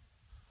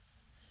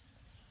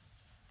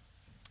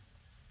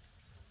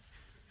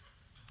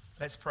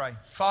 Let's pray.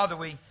 Father,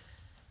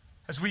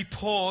 as we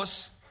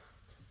pause,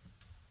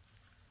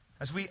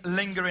 as we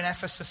linger in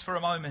Ephesus for a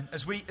moment,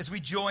 as we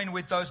join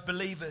with those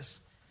believers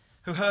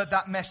who heard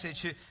that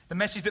message, the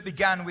message that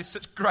began with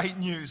such great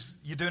news,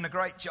 you're doing a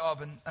great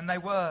job, and they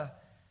were.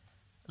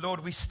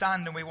 Lord, we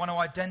stand and we want to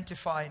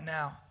identify it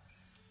now.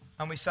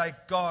 And we say,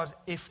 God,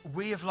 if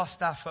we have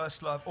lost our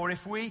first love, or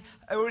if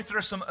there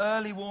are some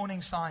early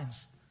warning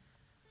signs,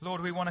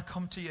 Lord, we want to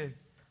come to you.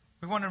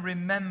 We want to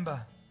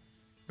remember.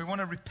 We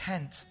want to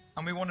repent,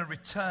 and we want to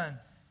return.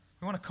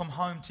 We want to come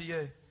home to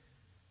you.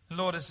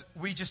 Lord, as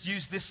we just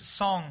use this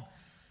song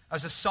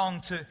as a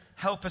song to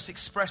help us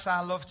express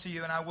our love to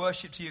you and our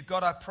worship to you,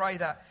 God, I pray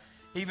that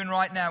even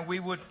right now we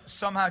would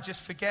somehow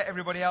just forget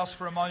everybody else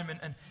for a moment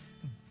and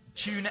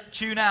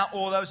tune out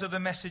all those other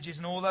messages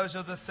and all those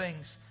other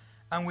things,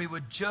 and we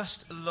would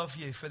just love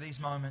you for these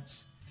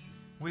moments.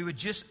 We would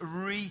just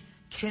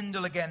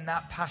rekindle again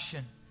that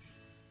passion.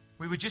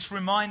 We would just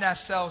remind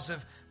ourselves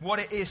of what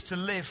it is to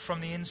live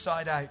from the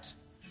inside out,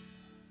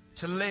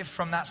 to live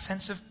from that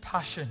sense of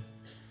passion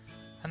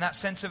and that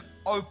sense of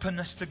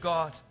openness to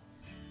God.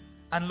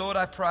 And Lord,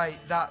 I pray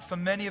that for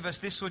many of us,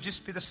 this will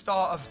just be the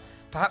start of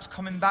perhaps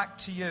coming back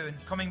to you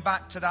and coming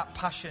back to that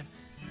passion.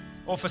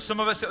 Or for some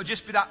of us, it will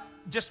just be that,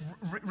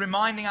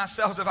 reminding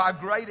ourselves of how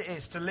great it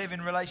is to live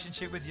in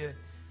relationship with you.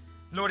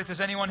 Lord, if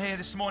there's anyone here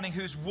this morning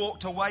who's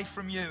walked away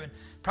from you and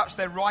perhaps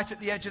they're right at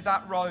the edge of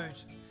that road,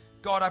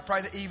 God, I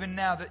pray that even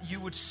now that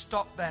you would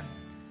stop them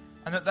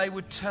and that they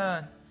would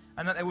turn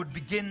and that they would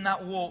begin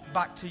that walk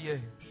back to you.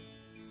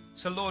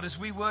 So Lord, as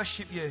we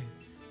worship you,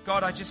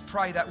 God, I just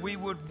pray that we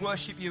would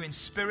worship you in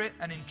spirit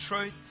and in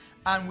truth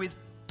and with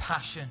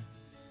passion.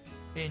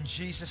 In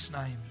Jesus'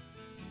 name.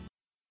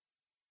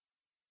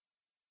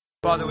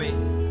 Father, we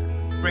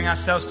bring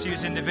ourselves to you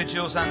as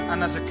individuals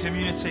and as a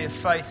community of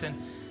faith. And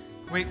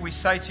we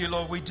say to you,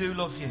 Lord, we do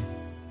love you.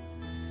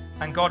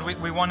 And God,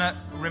 we want to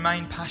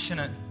remain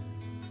passionate.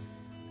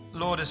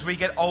 Lord, as we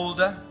get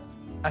older,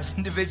 as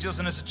individuals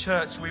and as a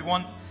church, we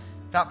want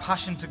that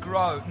passion to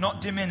grow, not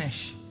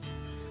diminish.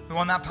 We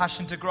want that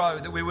passion to grow,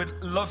 that we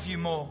would love you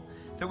more,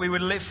 that we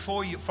would live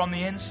for you from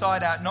the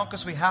inside out, not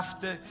because we have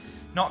to,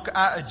 not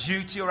out of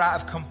duty or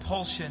out of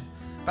compulsion,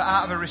 but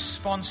out of a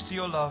response to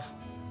your love.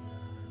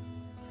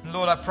 And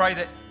Lord, I pray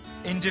that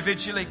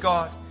individually,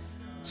 God,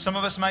 some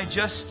of us may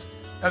just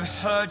have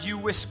heard you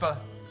whisper,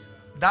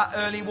 that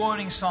early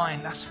warning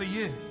sign, that's for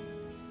you.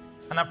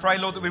 And I pray,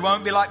 Lord, that we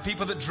won't be like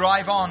people that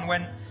drive on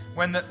when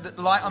the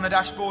light on the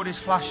dashboard is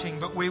flashing,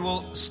 but we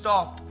will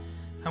stop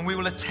and we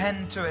will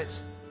attend to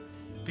it,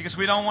 because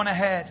we don't want to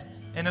head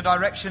in a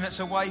direction that's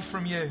away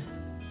from you.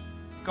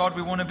 God,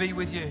 we want to be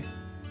with you.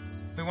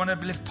 We want to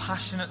live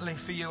passionately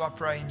for you, I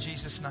pray, in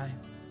Jesus' name.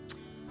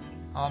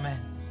 Amen.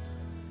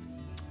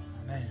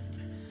 Amen.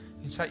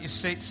 You take your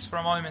seats for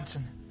a moment,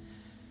 and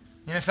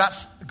if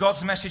that's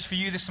God's message for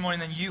you this morning,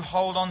 then you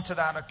hold on to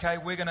that, okay?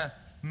 We're going to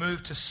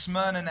move to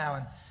Smyrna now,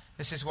 and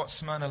this is what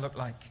Smyrna looked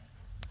like.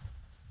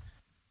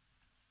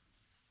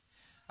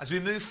 As we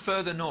move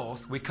further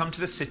north, we come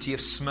to the city of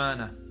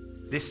Smyrna.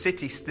 This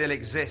city still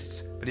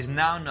exists, but is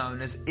now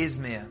known as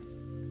Izmir.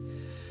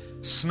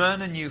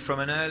 Smyrna knew from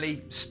an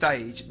early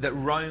stage that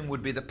Rome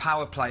would be the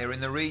power player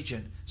in the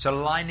region,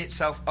 so lined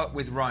itself up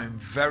with Rome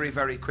very,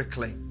 very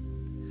quickly.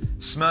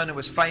 Smyrna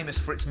was famous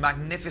for its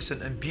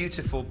magnificent and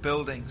beautiful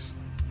buildings.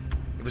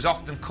 It was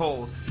often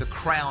called the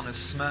Crown of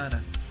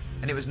Smyrna,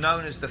 and it was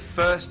known as the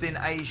first in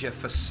Asia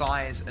for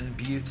size and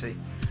beauty.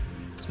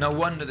 It's no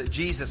wonder that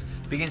Jesus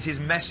begins his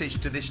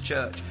message to this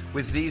church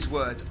with these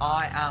words,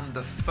 I am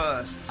the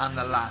first and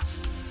the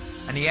last.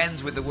 And he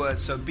ends with the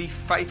words, so be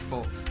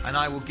faithful and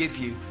I will give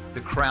you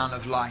the crown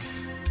of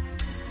life.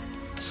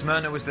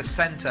 Smyrna was the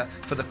center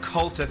for the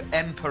cult of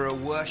emperor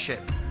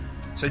worship.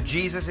 So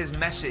Jesus'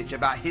 message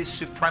about his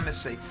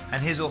supremacy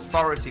and his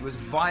authority was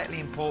vitally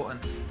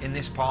important in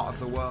this part of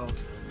the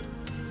world.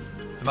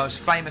 The most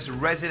famous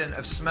resident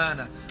of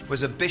Smyrna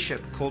was a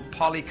bishop called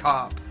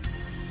Polycarp,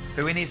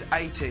 who in his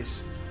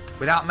 80s,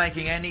 without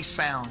making any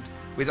sound,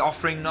 with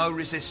offering no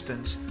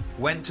resistance,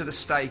 went to the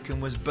stake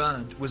and was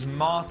burned, was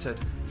martyred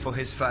for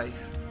his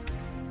faith.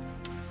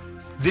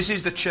 This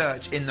is the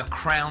church in the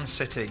crown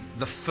city,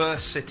 the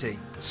first city.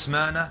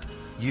 Smyrna,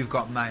 you've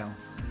got mail.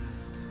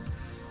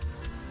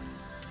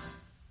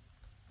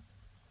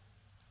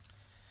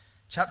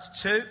 Chapter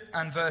 2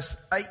 and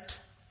verse 8.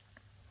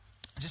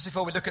 Just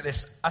before we look at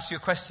this, ask you a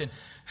question.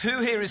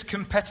 Who here is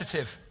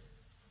competitive?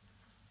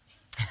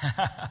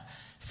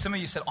 Some of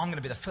you said, I'm going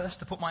to be the first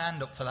to put my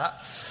hand up for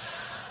that.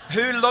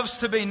 Who loves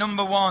to be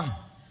number one?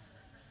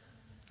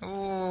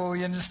 Oh,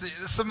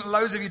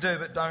 loads of you do,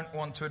 but don't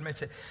want to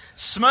admit it.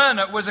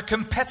 Smyrna was a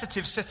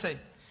competitive city.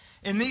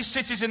 In these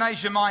cities in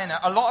Asia Minor,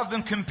 a lot of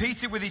them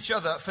competed with each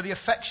other for the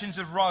affections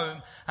of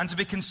Rome and to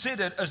be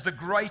considered as the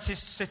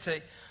greatest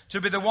city, to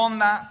be the one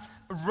that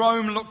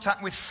Rome looked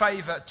at with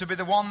favor, to be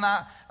the one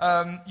that,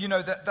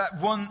 that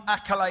won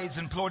accolades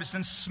and plaudits.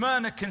 And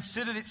Smyrna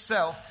considered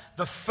itself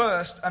the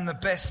first and the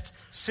best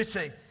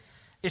city.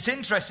 It's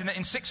interesting that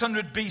in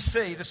 600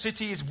 BC, the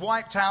city is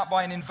wiped out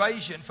by an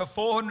invasion. For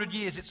 400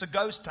 years, it's a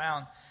ghost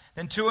town.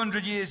 Then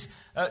 200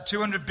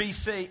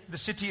 BC, the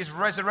city is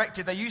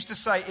resurrected. They used to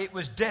say it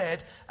was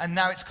dead and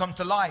now it's come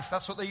to life.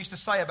 That's what they used to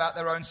say about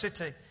their own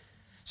city.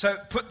 So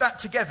put that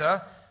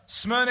together,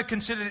 Smyrna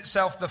considered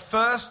itself the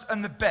first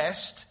and the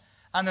best,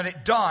 and that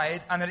it died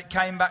and that it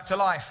came back to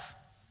life.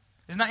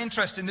 Isn't that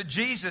interesting that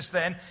Jesus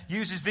then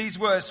uses these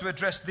words to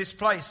address this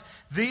place?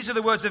 These are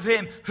the words of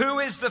him who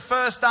is the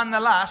first and the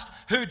last,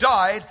 who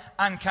died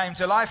and came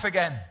to life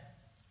again.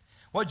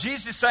 What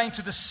Jesus is saying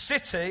to the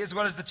city as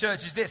well as the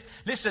church is this.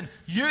 Listen,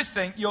 you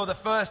think you're the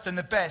first and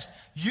the best.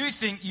 You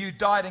think you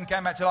died and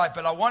came back to life.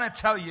 But I want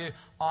to tell you,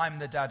 I'm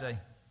the daddy.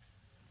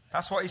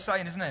 That's what he's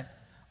saying, isn't it?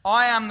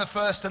 I am the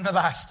first and the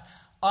last.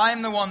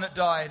 I'm the one that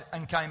died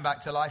and came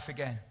back to life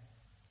again.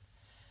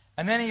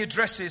 And then he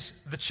addresses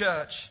the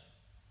church.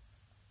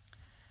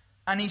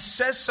 And he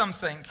says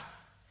something.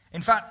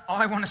 In fact,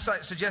 I want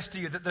to suggest to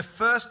you that the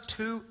first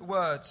two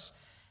words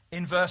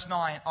in verse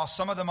 9 are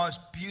some of the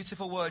most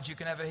beautiful words you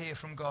can ever hear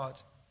from God.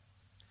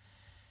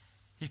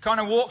 He kind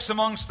of walks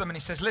amongst them and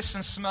he says,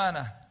 listen,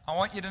 Smyrna, I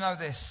want you to know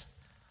this.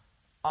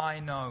 I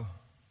know.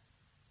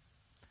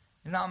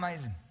 Isn't that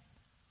amazing?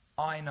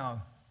 I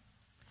know.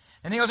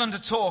 And he goes on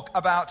to talk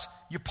about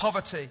your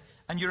poverty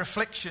and your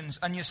afflictions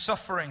and your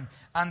suffering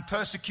and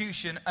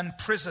persecution and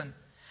prison.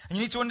 And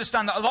you need to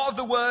understand that a lot of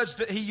the words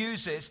that he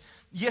uses,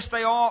 yes,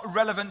 they are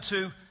relevant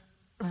to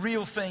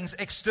real things,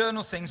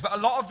 external things, but a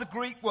lot of the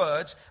Greek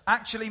words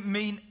actually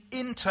mean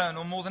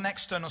internal more than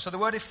external. So the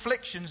word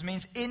afflictions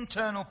means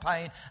internal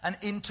pain and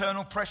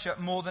internal pressure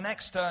more than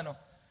external.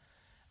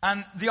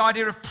 And the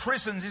idea of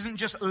prisons isn't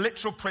just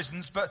literal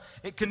prisons, but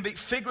it can be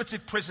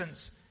figurative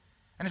prisons.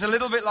 And it's a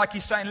little bit like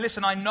he's saying,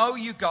 listen, I know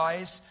you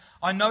guys,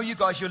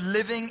 you're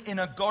living in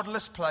a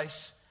godless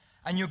place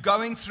and you're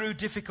going through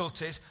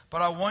difficulties,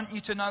 but I want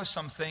you to know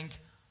something.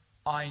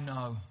 I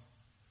know.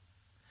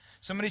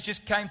 Somebody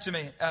just came to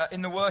me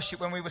in the worship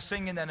when we were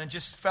singing then and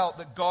just felt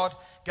that God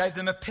gave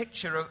them a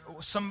picture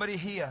of somebody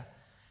here.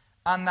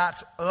 And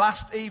that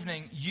last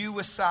evening you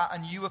were sat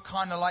and you were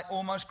kind of like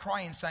almost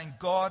crying saying,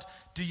 God,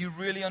 do you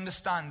really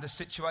understand the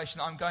situation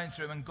that I'm going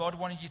through? And God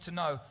wanted you to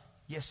know,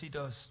 yes, he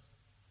does.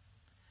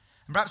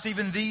 And perhaps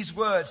even these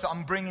words that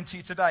I'm bringing to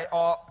you today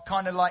are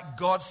kind of like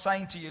God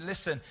saying to you,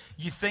 listen,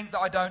 you think that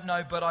I don't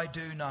know, but I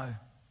do know.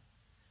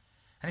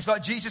 And it's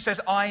like Jesus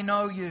says, I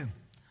know you.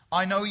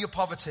 I know your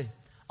poverty.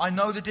 I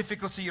know the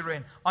difficulty you're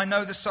in. I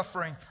know the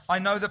suffering. I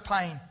know the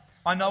pain.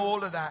 I know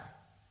all of that.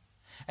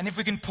 And if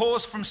we can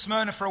pause from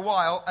Smyrna for a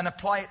while and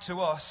apply it to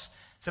us,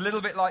 it's a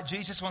little bit like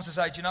Jesus wants to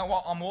say, do you know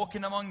what? I'm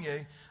walking among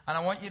you and I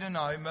want you to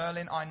know,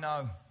 Merlin, I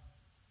know.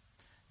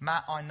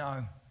 Matt, I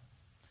know.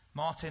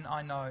 Martin,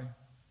 I know.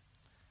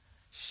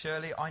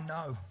 Shirley, I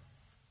know.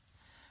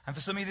 And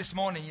for some of you this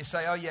morning, you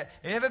say, oh yeah,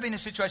 have you ever been in a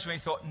situation where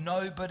you thought,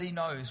 nobody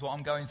knows what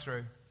I'm going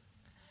through?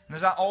 And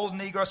there's that old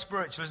Negro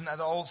spiritual, isn't there?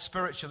 The old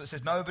spiritual that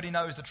says, nobody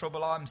knows the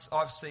trouble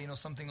I've seen or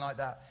something like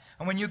that.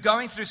 And when you're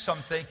going through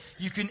something,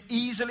 you can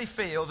easily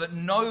feel that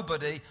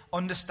nobody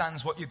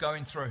understands what you're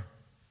going through.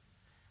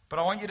 But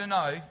I want you to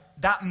know,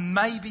 that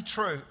may be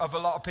true of a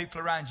lot of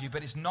people around you,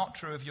 but it's not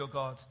true of your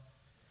God.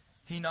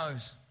 He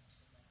knows.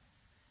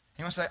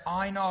 He wants to say,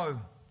 I know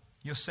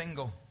you're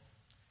single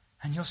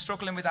and you're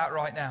struggling with that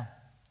right now.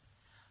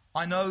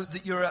 I know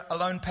that you're a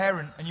lone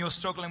parent and you're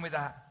struggling with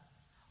that.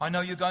 I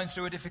know you're going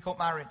through a difficult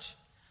marriage.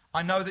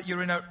 I know that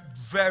you're in a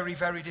very,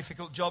 very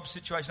difficult job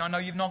situation. I know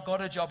you've not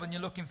got a job and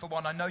you're looking for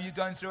one. I know you're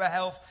going through a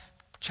health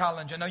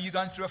challenge. I know you're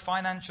going through a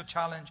financial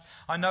challenge.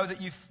 I know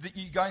that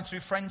you're going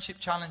through friendship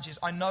challenges.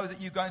 I know that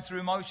you're going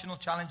through emotional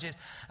challenges.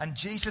 And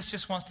Jesus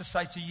just wants to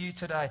say to you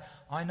today,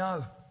 I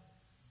know.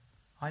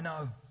 I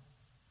know.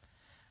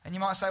 And you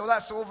might say, well,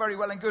 that's all very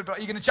well and good, but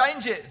are you going to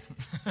change it?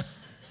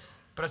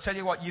 But I tell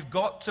you what, you've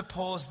got to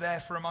pause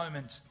there for a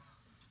moment.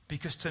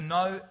 Because to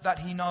know that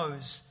he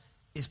knows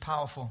is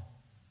powerful.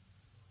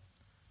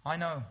 I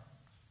know.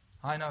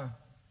 I know.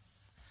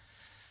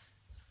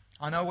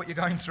 I know what you're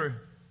going through.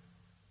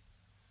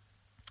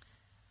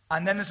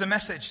 And then there's a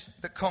message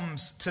that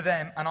comes to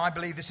them, and I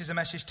believe this is a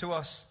message to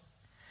us.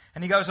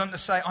 And he goes on to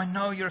say, I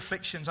know your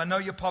afflictions, I know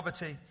your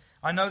poverty,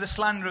 I know the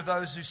slander of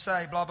those who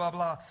say, blah, blah,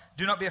 blah.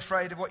 Do not be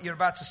afraid of what you're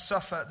about to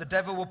suffer. The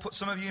devil will put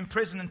some of you in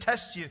prison and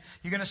test you.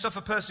 You're going to suffer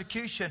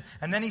persecution.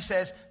 And then he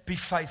says, be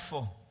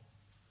faithful.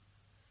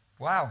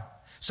 Wow.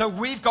 So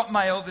we've got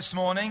mail this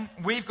morning.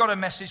 We've got a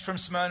message from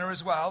Smyrna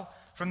as well,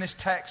 from this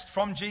text,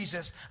 from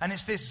Jesus. And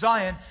it's this,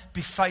 Zion,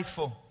 be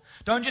faithful.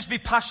 Don't just be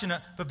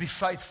passionate, but be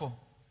faithful.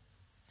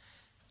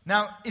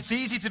 Now, it's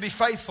easy to be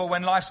faithful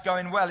when life's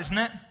going well, isn't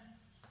it?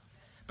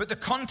 But the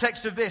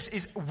context of this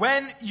is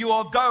when you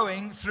are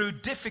going through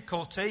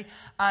difficulty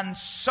and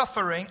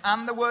suffering,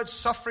 and the word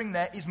suffering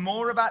there is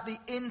more about the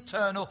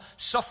internal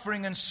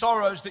suffering and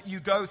sorrows that you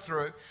go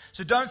through.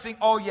 So don't think,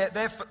 oh yeah,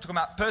 they're talking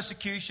about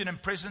persecution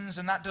and prisons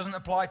and that doesn't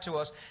apply to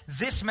us.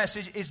 This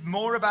message is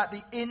more about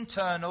the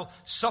internal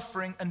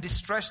suffering and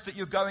distress that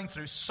you're going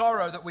through,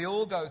 sorrow that we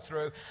all go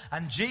through.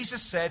 And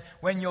Jesus said,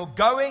 when you're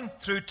going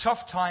through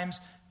tough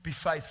times, be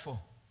faithful.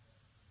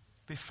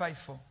 Be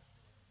faithful.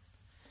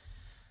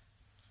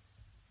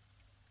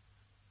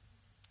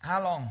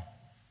 How long?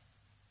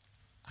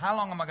 How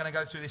long am I going to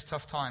go through this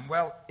tough time?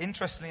 Well,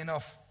 interestingly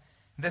enough,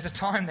 there's a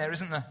time there,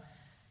 isn't there?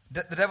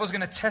 The devil's going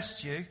to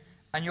test you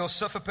and you'll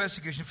suffer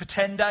persecution for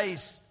 10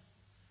 days.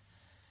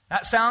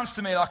 That sounds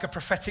to me like a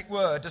prophetic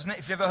word, doesn't it?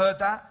 If you've ever heard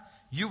that,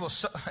 you will.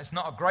 It's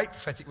not a great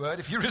prophetic word.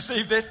 If you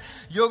receive this,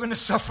 you're going to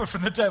suffer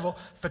from the devil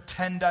for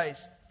 10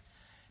 days.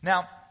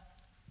 Now,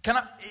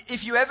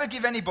 if you ever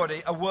give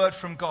anybody a word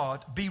from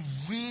God, be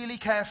really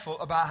careful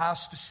about how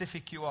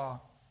specific you are.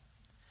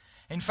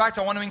 In fact,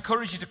 I want to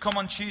encourage you to come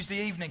on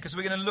Tuesday evening because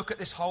we're going to look at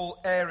this whole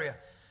area.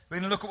 We're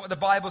going to look at what the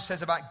Bible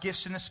says about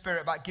gifts in the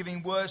Spirit, about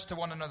giving words to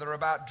one another,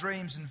 about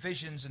dreams and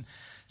visions and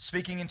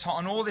speaking in tongues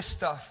and all this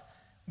stuff.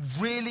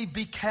 Really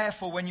be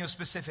careful when you're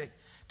specific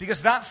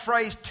because that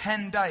phrase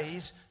 10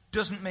 days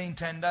doesn't mean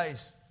 10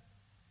 days.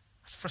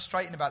 It's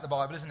frustrating about the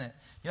Bible, isn't it?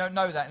 You don't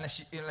know that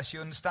unless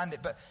you understand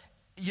it. But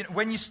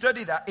when you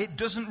study that, it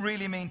doesn't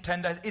really mean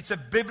 10 days. It's a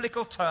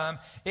biblical term.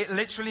 It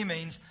literally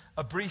means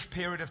a brief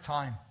period of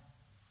time.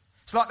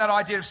 It's like that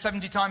idea of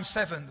 70 times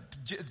 7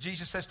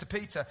 Jesus says to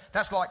Peter.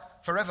 That's like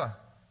forever.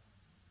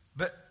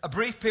 But a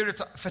brief period of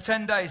time, for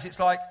 10 days,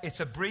 it's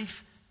a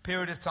brief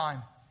period of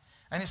time.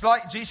 And it's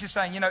like Jesus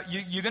saying,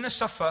 you're going to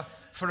suffer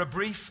for a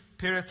brief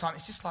period of time.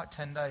 It's just like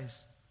 10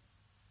 days.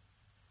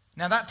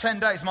 Now that 10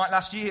 days might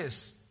last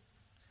years.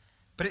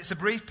 But it's a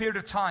brief period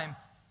of time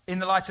in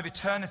the light of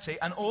eternity.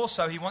 And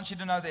also, he wants you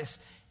to know this,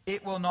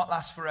 it will not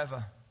last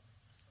forever.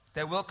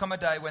 There will come a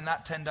day when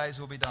that 10 days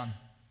will be done.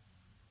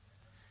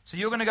 So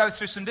you're going to go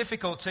through some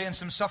difficulty and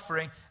some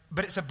suffering,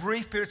 but it's a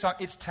brief period of time.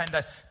 It's 10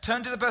 days.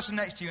 Turn to the person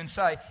next to you and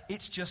say,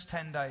 it's just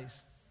 10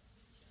 days.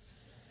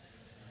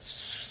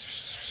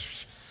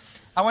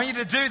 I want you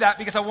to do that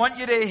because I want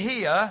you to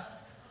hear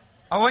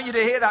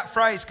that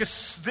phrase.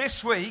 Because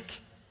this week,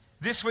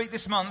 This week,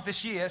 this month,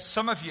 this year,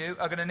 some of you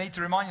are going to need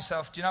to remind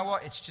yourself, do you know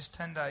what? It's just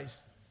 10 days.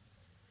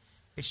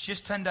 It's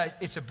just 10 days.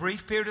 It's a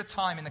brief period of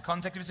time in the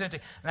context of eternity.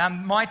 Now,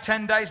 my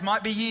 10 days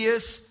might be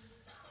years,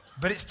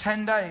 but it's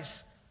 10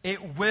 days.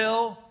 It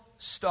will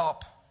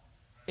stop.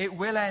 It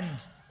will end.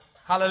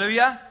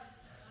 Hallelujah.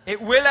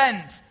 It will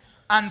end.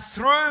 And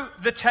through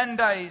the 10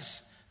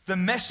 days, the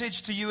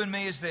message to you and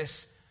me is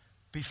this: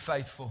 be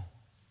faithful.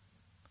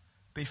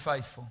 Be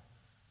faithful.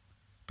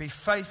 Be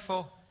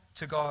faithful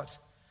to God.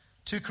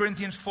 2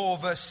 Corinthians 4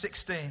 verse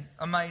 16.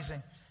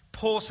 Amazing.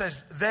 Paul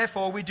says,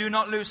 therefore we do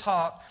not lose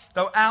heart,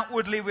 though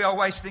outwardly we are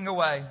wasting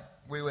away.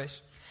 We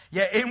wish.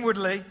 Yet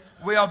inwardly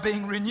we are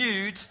being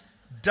renewed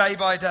day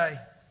by day.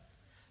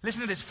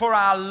 Listen to this. For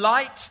our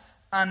light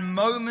and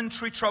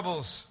momentary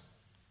troubles.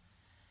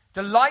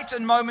 The light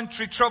and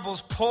momentary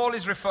troubles Paul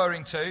is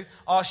referring to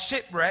are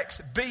shipwrecks,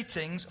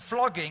 beatings,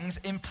 floggings,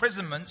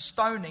 imprisonment,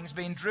 stonings,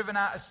 being driven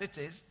out of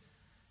cities.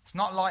 It's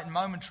not light and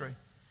momentary.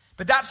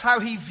 But that's how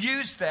he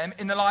views them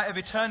in the light of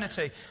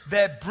eternity.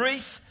 They're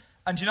brief,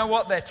 and you know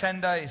what? They're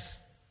 10 days.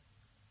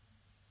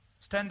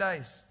 It's 10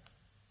 days.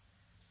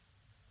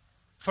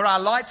 For our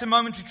light and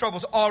momentary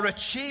troubles are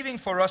achieving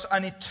for us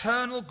an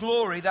eternal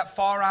glory that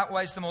far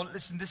outweighs them all.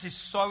 Listen, this is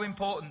so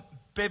important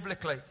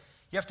biblically.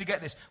 You have to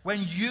get this. When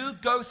you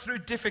go through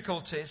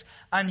difficulties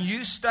and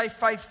you stay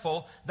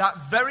faithful,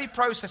 that very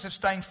process of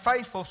staying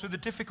faithful through the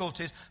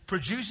difficulties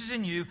produces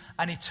in you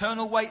an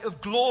eternal weight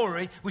of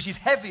glory which is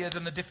heavier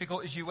than the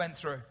difficulties you went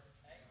through.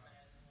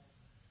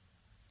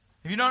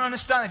 If you don't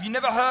understand, if you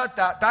never heard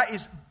that, that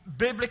is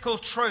biblical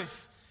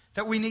truth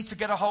that we need to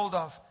get a hold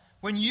of.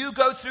 When you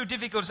go through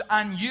difficulties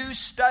and you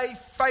stay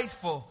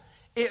faithful,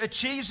 it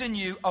achieves in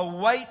you a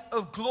weight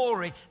of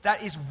glory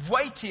that is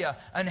weightier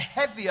and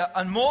heavier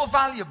and more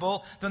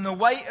valuable than the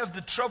weight of the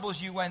troubles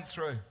you went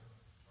through.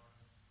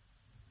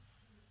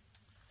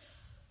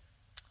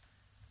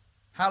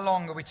 How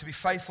long are we to be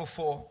faithful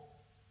for?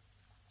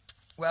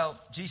 Well,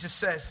 Jesus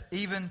says,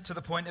 even to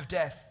the point of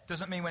death.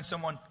 Doesn't mean when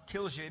someone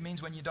kills you, it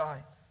means when you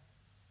die.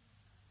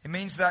 It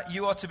means that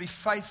you are to be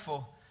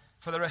faithful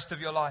for the rest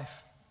of your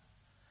life.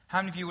 How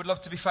many of you would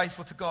love to be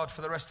faithful to God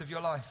for the rest of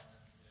your life?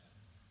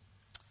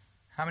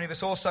 How many of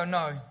us also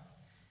know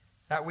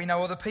that we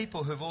know other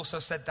people who've also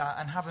said that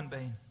and haven't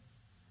been?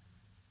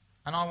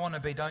 And I want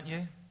to be, don't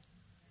you?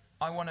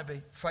 I want to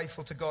be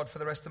faithful to God for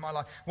the rest of my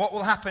life. What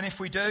will happen if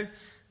we do?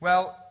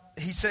 Well,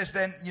 he says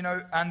then,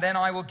 and then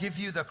I will give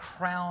you the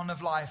crown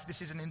of life.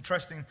 This is an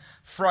interesting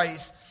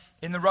phrase.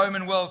 In the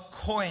Roman world,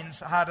 coins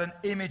had an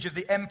image of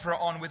the emperor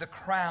on with a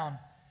crown.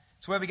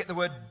 It's where we get the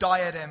word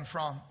diadem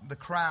from, the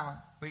crown.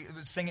 We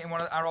sing it in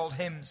one of our old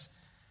hymns.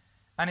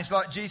 And it's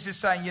like Jesus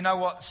saying, you know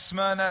what,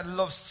 Smyrna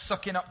loves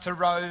sucking up to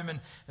Rome, and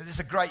it's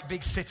a great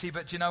big city,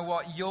 but you know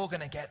what, you're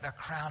going to get the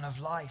crown of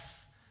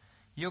life.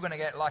 You're going to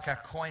get like a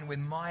coin with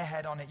my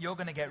head on it. You're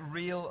going to get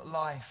real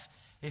life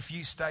if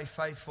you stay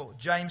faithful.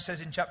 James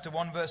says in chapter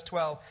 1 verse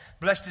 12,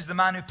 blessed is the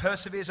man who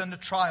perseveres under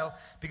trial,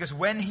 because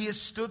when he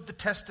has stood the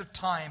test of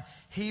time,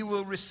 he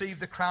will receive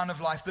the crown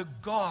of life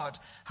that God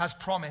has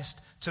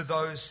promised to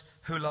those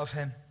who love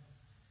him.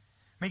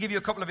 Let me give you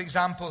a couple of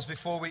examples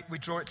before we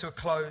draw it to a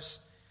close.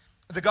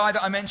 The guy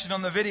that I mentioned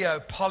on the video,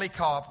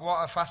 Polycarp,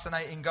 what a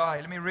fascinating guy.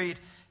 Let me read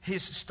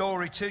his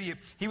story to you.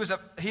 He'd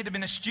have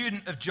been a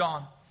student of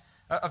John,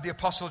 of the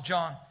Apostle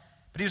John.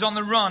 But he was on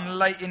the run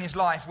late in his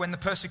life when the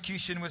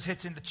persecution was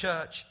hitting the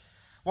church.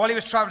 While he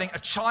was traveling, a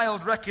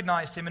child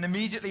recognized him and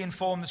immediately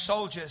informed the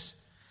soldiers.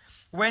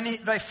 When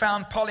they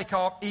found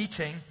Polycarp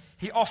eating,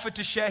 he offered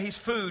to share his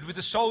food with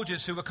the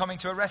soldiers who were coming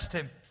to arrest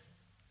him.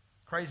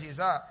 Crazy is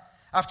that?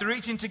 After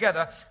eating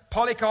together,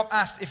 Polycarp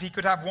asked if he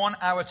could have 1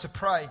 hour to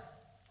pray.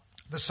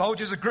 The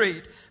soldiers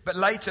agreed, but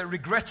later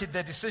regretted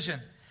their decision.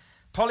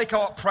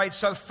 Polycarp prayed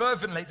so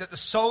fervently that the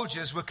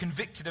soldiers were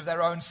convicted of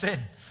their own sin.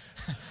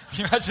 Can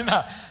you imagine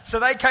that? So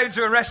they came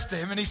to arrest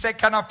him and he said,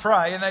 can I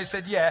pray? And they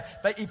said, yeah.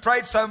 He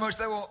prayed so much,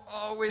 they were,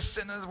 we're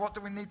sinners, what do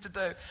we need to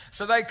do?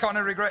 So they kind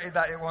of regretted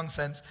that in one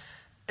sense.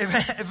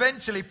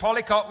 Eventually,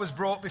 Polycarp was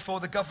brought before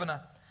the governor,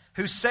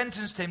 who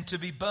sentenced him to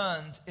be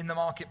burned in the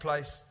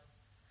marketplace.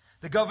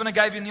 The governor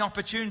gave him the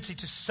opportunity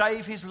to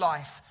save his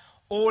life.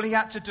 All he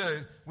had to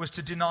do was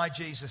to deny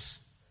Jesus.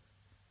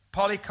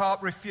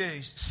 Polycarp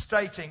refused,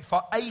 stating,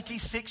 for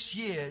 86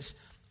 years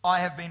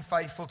I have been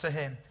faithful to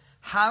him.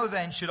 How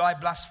then should I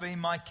blaspheme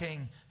my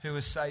king who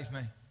has saved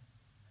me?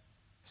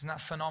 Isn't that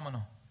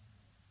phenomenal?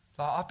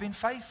 Like, I've been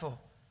faithful,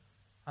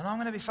 and I'm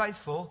going to be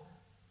faithful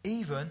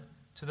even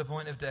to the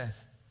point of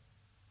death.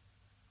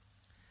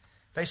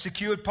 They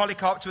secured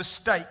Polycarp to a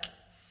stake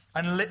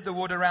and lit the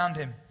wood around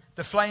him.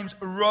 The flames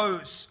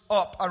rose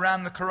up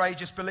around the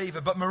courageous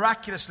believer, but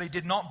miraculously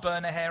did not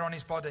burn a hair on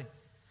his body.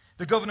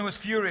 The governor was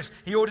furious.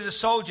 He ordered a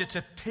soldier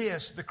to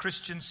pierce the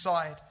Christian's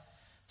side.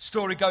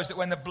 Story goes that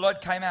when the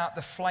blood came out,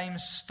 the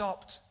flames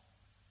stopped.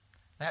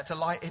 They had to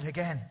light it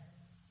again.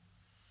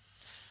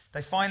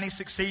 They finally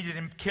succeeded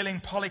in killing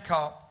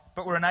Polycarp,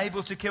 but but were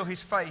unable to kill his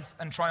faith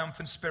and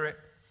triumphant spirit.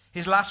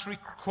 His last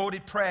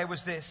recorded prayer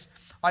was this: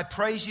 I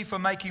praise you for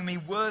making me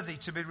worthy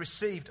to be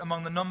received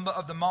among the number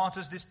of the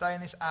martyrs this day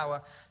and this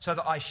hour, so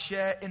that I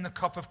share in the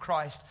cup of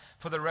Christ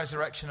for the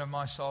resurrection of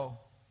my soul.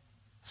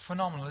 It's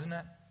phenomenal, isn't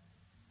it?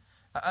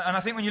 And I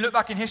think when you look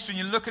back in history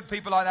and you look at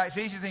people like that, it's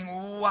easy to think,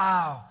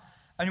 wow.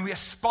 And we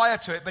aspire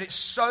to it, but it's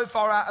so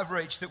far out of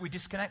reach that we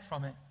disconnect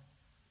from it.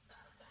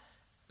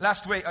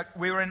 Last week,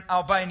 we were in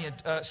Albania,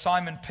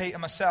 Simon, Pete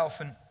and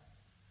myself, and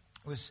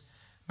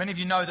many of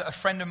you know that a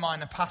friend of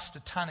mine, a pastor,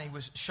 Tani,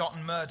 was shot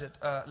and murdered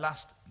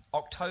last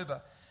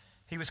October.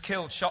 He was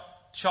killed, shot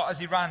as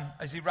he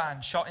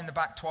ran, shot in the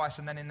back twice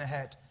and then in the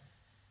head.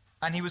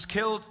 And he was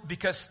killed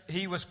because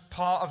he was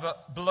part of a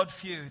blood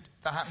feud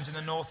that happens in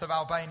the north of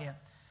Albania.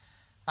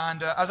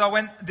 And as I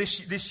went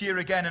this year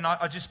again, and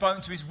I just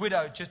spoken to his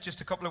widow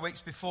just a couple of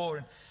weeks before,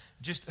 and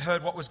just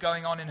heard what was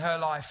going on in her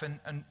life,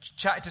 and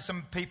chatted to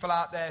some people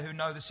out there who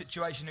know the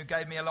situation, who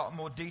gave me a lot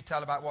more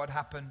detail about what had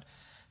happened.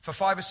 For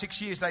 5 or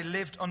 6 years, they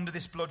lived under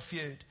this blood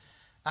feud.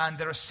 And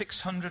there are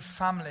 600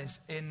 families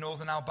in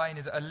northern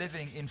Albania that are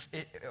living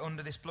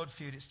under this blood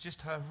feud. It's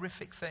just a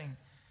horrific thing.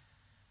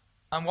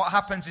 And what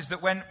happens is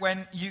that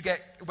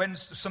when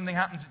something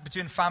happens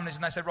between families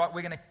and they say, right,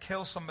 we're going to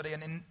kill somebody.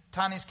 And in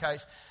Tani's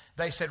case,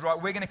 they said, right,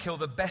 we're going to kill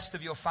the best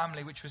of your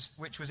family, which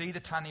was either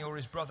Tani or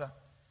his brother.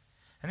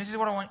 And this is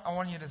what I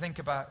want you to think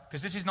about.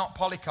 Because this is not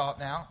Polycarp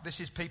now. This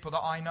is people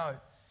that I know.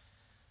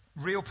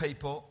 Real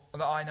people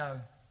that I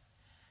know.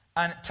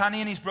 And Tani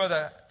and his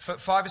brother, for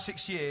 5 or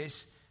 6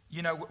 years,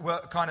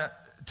 were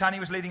Tani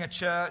was leading a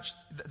church.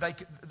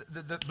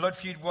 The blood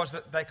feud was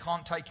that they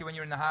can't take you when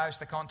you're in the house.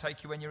 They can't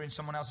take you when you're in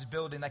someone else's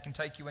building. They can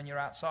take you when you're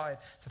outside.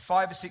 So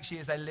 5 or 6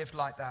 years they lived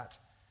like that.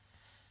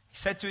 He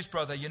said to his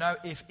brother,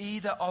 if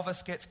either of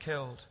us gets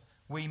killed,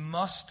 we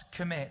must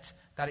commit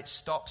that it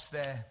stops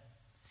there.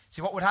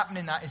 See, what would happen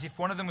in that is if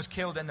one of them was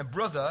killed, then the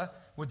brother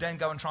would then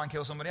go and try and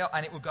kill somebody else.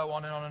 And it would go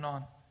on and on and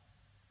on.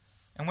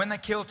 And when they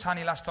killed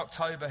Tani last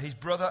October, his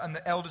brother and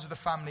the elders of the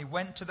family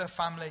went to the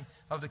family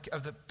of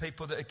the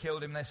people that had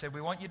killed him. They said,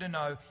 we want you to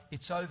know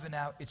it's over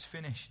now, it's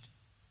finished.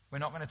 We're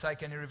not going to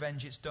take any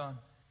revenge, it's done.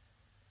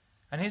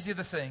 And here's the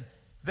other thing,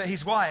 that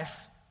his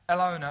wife,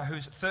 Elona,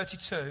 who's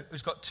 32,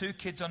 who's got 2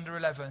 kids under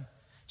 11, do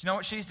you know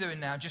what she's doing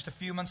now? Just a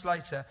few months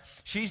later,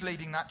 she's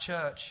leading that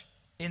church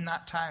in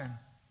that town.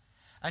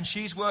 And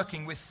she's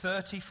working with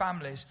 30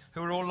 families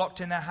who are all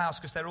locked in their house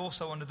because they're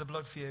also under the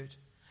blood feud.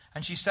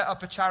 And she set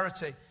up a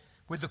charity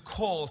with the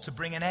call to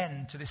bring an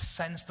end to this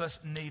senseless,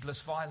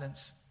 needless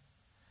violence.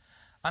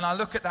 And I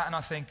look at that and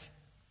I think,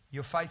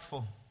 you're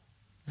faithful,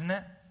 isn't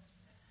it?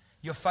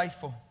 You're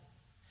faithful.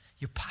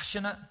 You're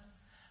passionate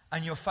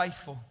and you're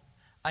faithful.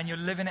 And you're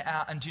living it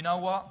out. And do you know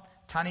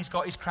what? Tani's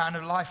got his crown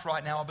of life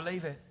right now, I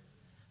believe it.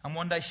 And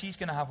one day she's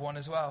going to have one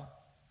as well.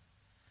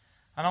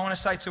 And I want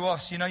to say to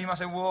us, you might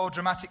say, whoa,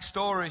 dramatic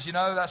stories,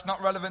 that's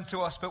not relevant to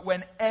us. But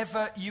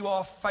whenever you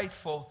are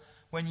faithful,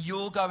 when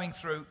you're going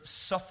through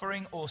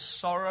suffering or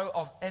sorrow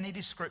of any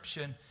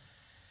description,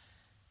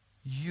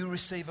 you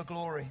receive a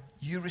glory.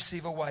 You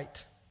receive a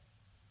weight.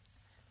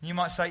 You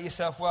might say to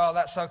yourself, well,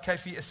 that's okay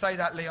for you to say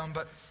that, Leon,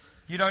 but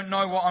you don't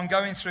know what I'm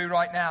going through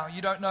right now.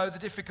 You don't know the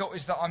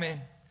difficulties that I'm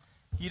in.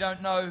 You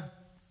don't know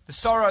the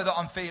sorrow that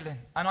I'm feeling.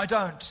 And I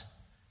don't.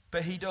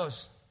 But he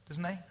does,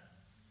 doesn't he?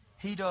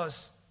 He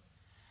does.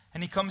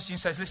 And he comes to you and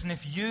says, listen,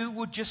 if you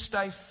would just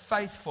stay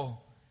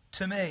faithful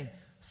to me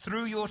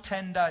through your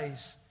 10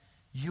 days,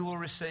 you will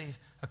receive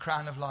a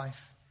crown of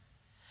life.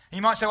 And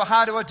you might say, well,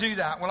 how do I do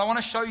that? Well, I want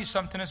to show you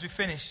something as we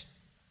finish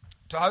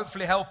to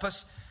hopefully help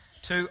us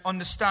to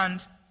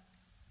understand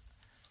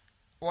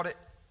what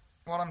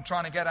I'm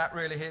trying to get at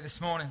really here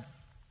this morning.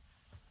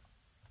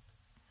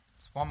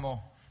 There's one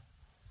more.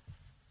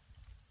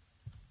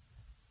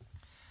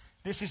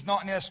 This is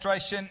not an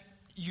illustration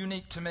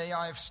unique to me.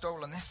 I have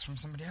stolen this from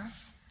somebody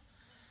else.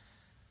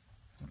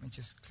 Let me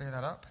just clear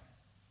that up.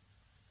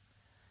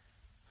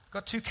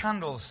 Got 2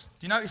 candles.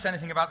 Do you notice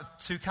anything about the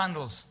 2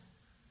 candles?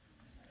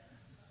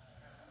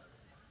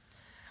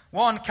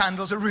 One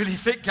candle's a really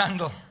thick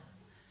candle.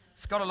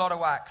 It's got a lot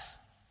of wax.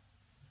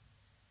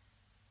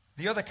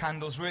 The other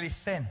candle's really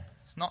thin.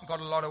 It's not got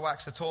a lot of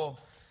wax at all.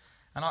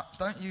 And I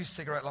don't use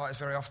cigarette lighters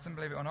very often,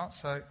 believe it or not.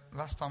 So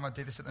last time I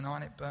did this at the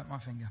 9, it burnt my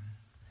finger.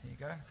 There you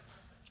go.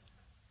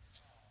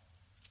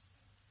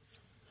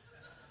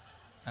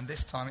 And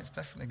this time it's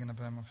definitely going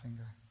to burn my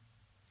finger.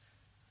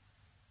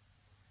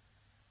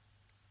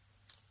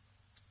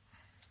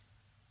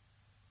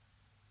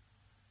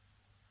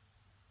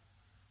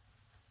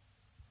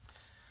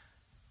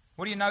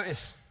 What do you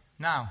notice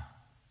now?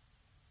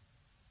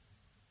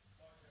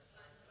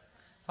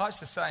 Light's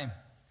the same.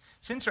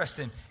 It's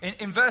interesting.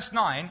 In verse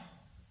 9,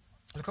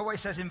 look at what he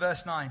says in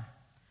verse 9.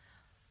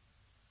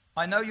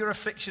 I know your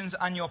afflictions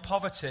and your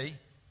poverty,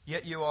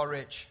 yet you are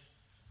rich.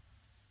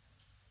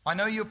 I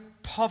know your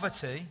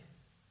poverty,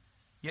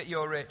 yet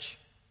you're rich.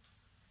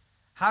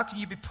 How can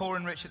you be poor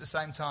and rich at the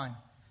same time?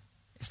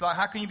 It's like,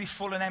 how can you be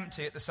full and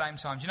empty at the same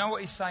time? Do you know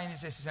what he's saying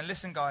is this? He's saying,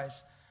 listen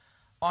guys,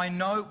 I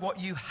know what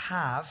you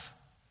have,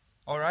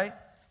 all right,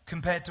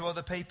 compared to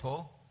other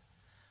people,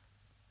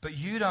 but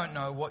you don't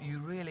know what you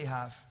really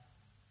have.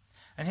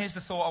 And here's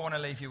the thought I want to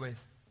leave you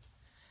with.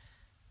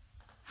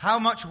 How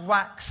much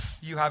wax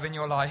you have in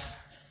your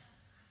life,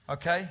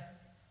 okay,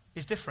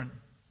 is different.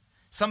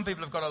 Some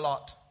people have got a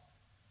lot.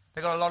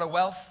 They've got a lot of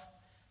wealth.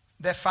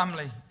 Their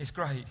family is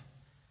great.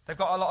 They've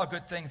got a lot of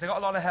good things. They've got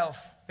a lot of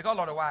health. They've got a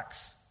lot of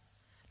wax.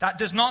 That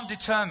does not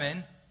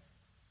determine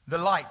the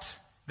light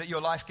that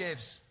your life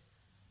gives,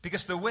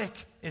 because the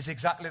wick is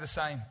exactly the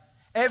same.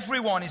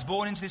 Everyone is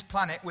born into this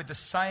planet with the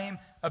same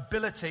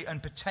ability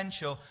and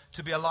potential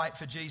to be a light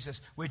for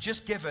Jesus. We're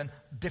just given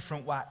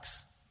different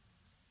wax.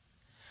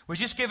 We're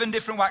just given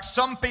different wax.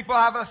 Some people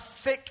have a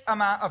thick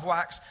amount of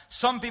wax.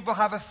 Some people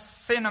have a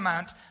thin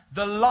amount.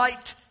 The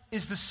light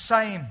is the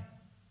same.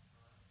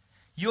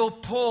 You're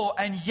poor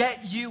and yet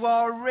you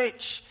are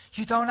rich.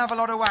 You don't have a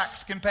lot of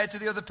wax compared to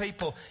the other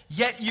people.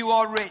 Yet you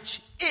are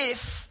rich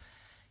if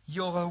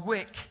your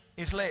wick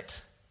is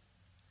lit.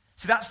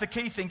 See, that's the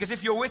key thing, because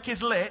if your wick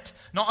is lit,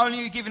 not only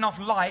are you giving off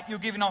light, you're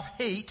giving off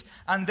heat,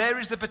 and there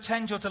is the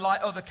potential to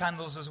light other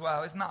candles as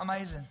well. Isn't that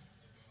amazing?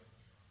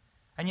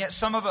 And yet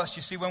some of us,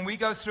 you see, when we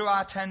go through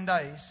our 10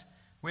 days,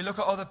 we look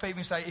at other people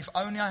and say, if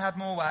only I had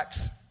more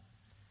wax,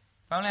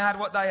 if only I had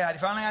what they had,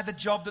 if only I had the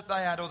job that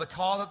they had, or the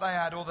car that they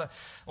had, or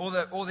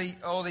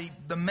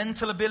the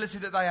mental ability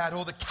that they had,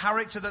 or the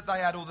character that they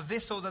had, or the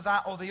this, or the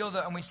that, or the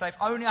other, and we say, if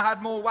only I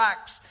had more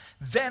wax,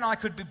 then I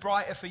could be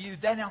brighter for you,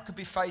 then I could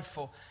be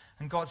faithful.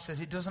 And God says,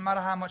 it doesn't matter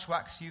how much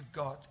wax you've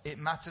got, it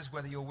matters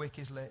whether your wick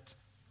is lit.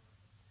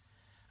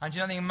 And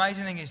you know, the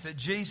amazing thing is that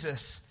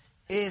Jesus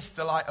is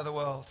the light of the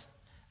world.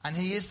 And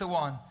he is the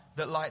one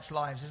that lights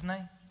lives, isn't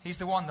he? He's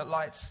the one that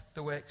lights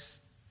the wicks.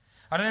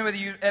 I don't know whether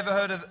you've ever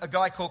heard of a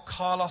guy called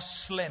Carlos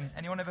Slim.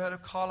 Anyone ever heard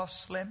of Carlos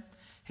Slim?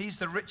 He's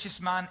the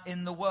richest man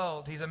in the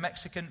world. He's a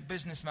Mexican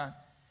businessman.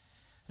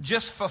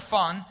 Just for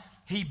fun,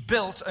 he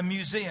built a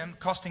museum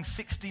costing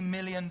 $60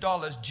 million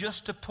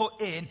just to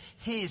put in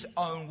his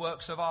own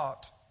works of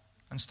art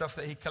and stuff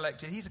that he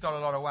collected. He's got a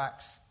lot of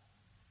wax.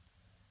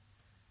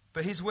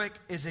 But his wick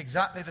is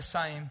exactly the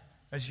same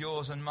as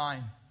yours and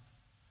mine.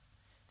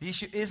 The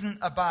issue isn't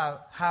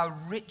about how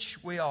rich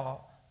we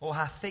are or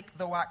how thick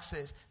the wax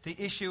is. The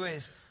issue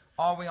is,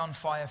 are we on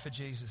fire for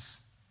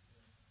Jesus?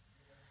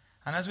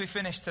 And as we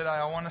finish today,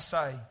 I want to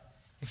say,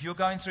 if you're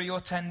going through your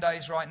 10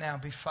 days right now,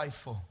 be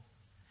faithful.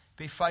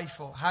 Be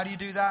faithful. How do you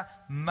do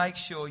that? Make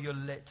sure you're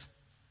lit.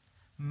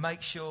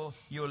 Make sure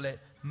you're lit.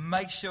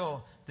 Make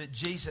sure that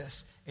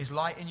Jesus is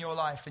light in your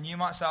life. And you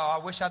might say, oh,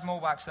 I wish I had more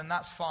wax, and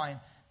that's fine.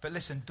 But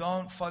listen,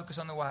 don't focus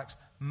on the wax.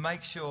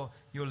 Make sure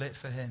you're lit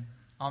for him.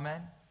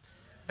 Amen?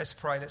 Let's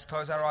pray. Let's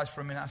close our eyes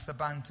for a minute. Ask the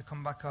band to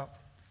come back up.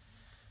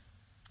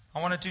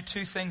 I want to do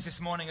two things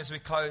this morning as we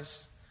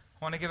close.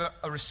 I want to give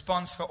a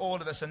response for all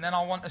of us, and then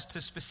I want us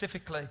to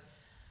specifically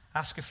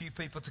ask a few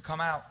people to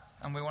come out,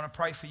 and we want to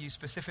pray for you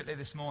specifically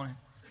this morning.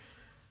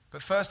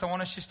 But first, I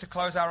want us just to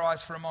close our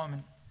eyes for a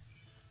moment.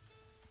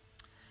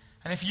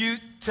 And if you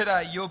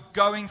today, you're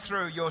going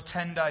through your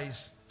 10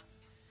 days,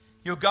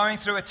 you're going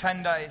through a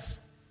 10 days,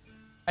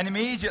 and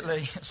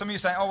immediately, some of you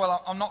say, oh,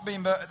 well, I'm not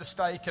being burnt at the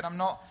stake, and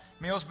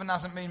my husband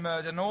hasn't been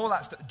murdered, and all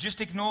that stuff.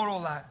 Just ignore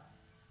all that.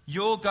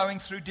 You're going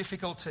through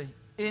difficulty,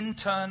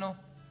 internal,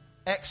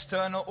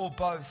 external, or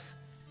both.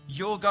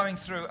 You're going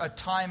through a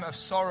time of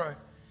sorrow.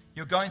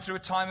 You're going through a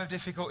time of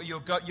difficulty.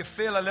 You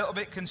feel a little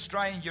bit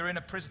constrained. You're in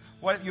a prison.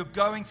 You're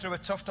going through a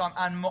tough time.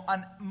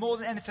 And more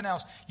than anything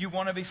else, you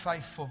want to be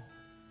faithful.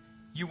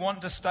 You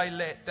want to stay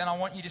lit. Then I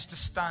want you just to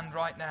stand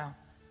right now.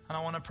 And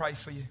I want to pray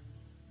for you.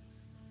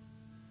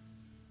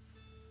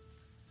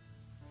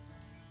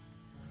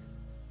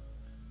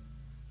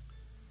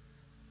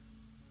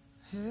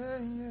 Yeah,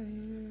 yeah,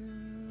 yeah.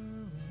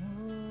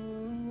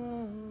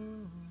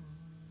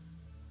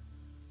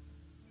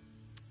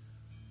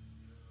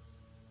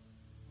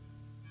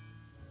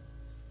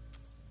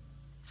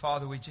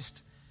 Father, we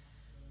just,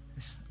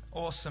 this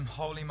awesome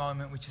holy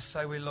moment, we just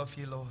say we love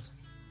you, Lord.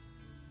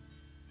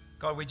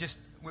 God,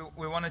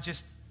 we want to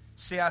just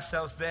see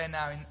ourselves there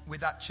now with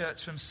that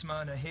church from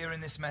Smyrna,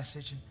 hearing this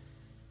message. And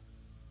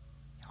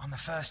I'm the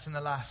first and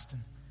the last,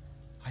 and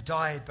I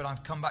died, but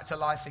I've come back to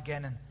life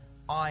again, and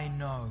I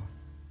know.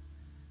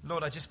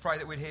 Lord, I just pray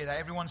that we'd hear that.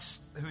 Everyone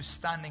who's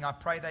standing, I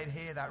pray they'd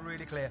hear that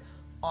really clear.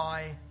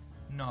 I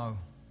know.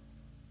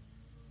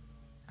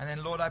 And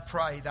then, Lord, I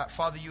pray that,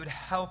 Father, you would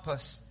help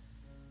us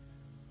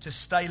to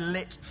stay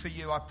lit for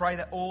you. I pray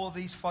that all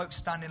these folks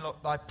standing, look,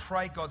 I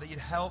pray, God, that you'd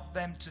help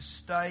them to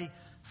stay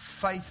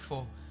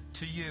faithful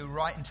to you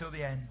right until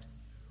the end.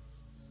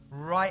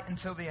 Right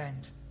until the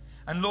end.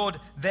 And Lord,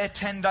 their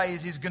 10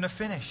 days is going to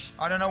finish.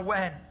 I don't know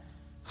when,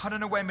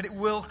 but it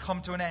will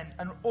come to an end.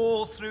 And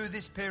all through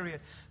this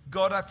period,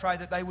 God, I pray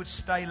that they would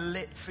stay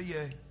lit for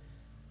you.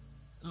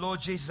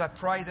 Lord Jesus, I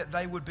pray that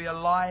they would be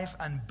alive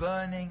and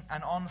burning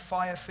and on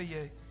fire for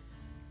you.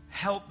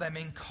 Help them,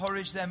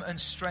 encourage them, and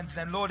strengthen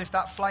them. Lord, if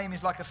that flame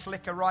is like a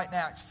flicker right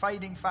now, it's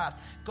fading fast.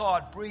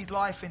 God, breathe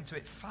life into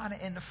it. Fan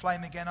it in the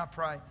flame again, I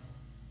pray.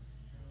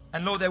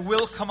 And Lord, there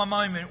will come a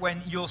moment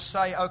when you'll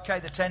say, okay,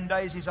 the 10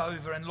 days is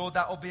over. And Lord,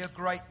 that will be a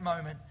great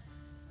moment.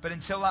 But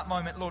until that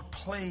moment, Lord,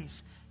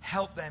 please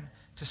help them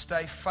to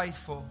stay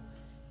faithful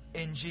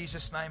In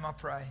Jesus' name I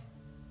pray.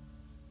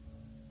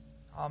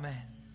 Amen.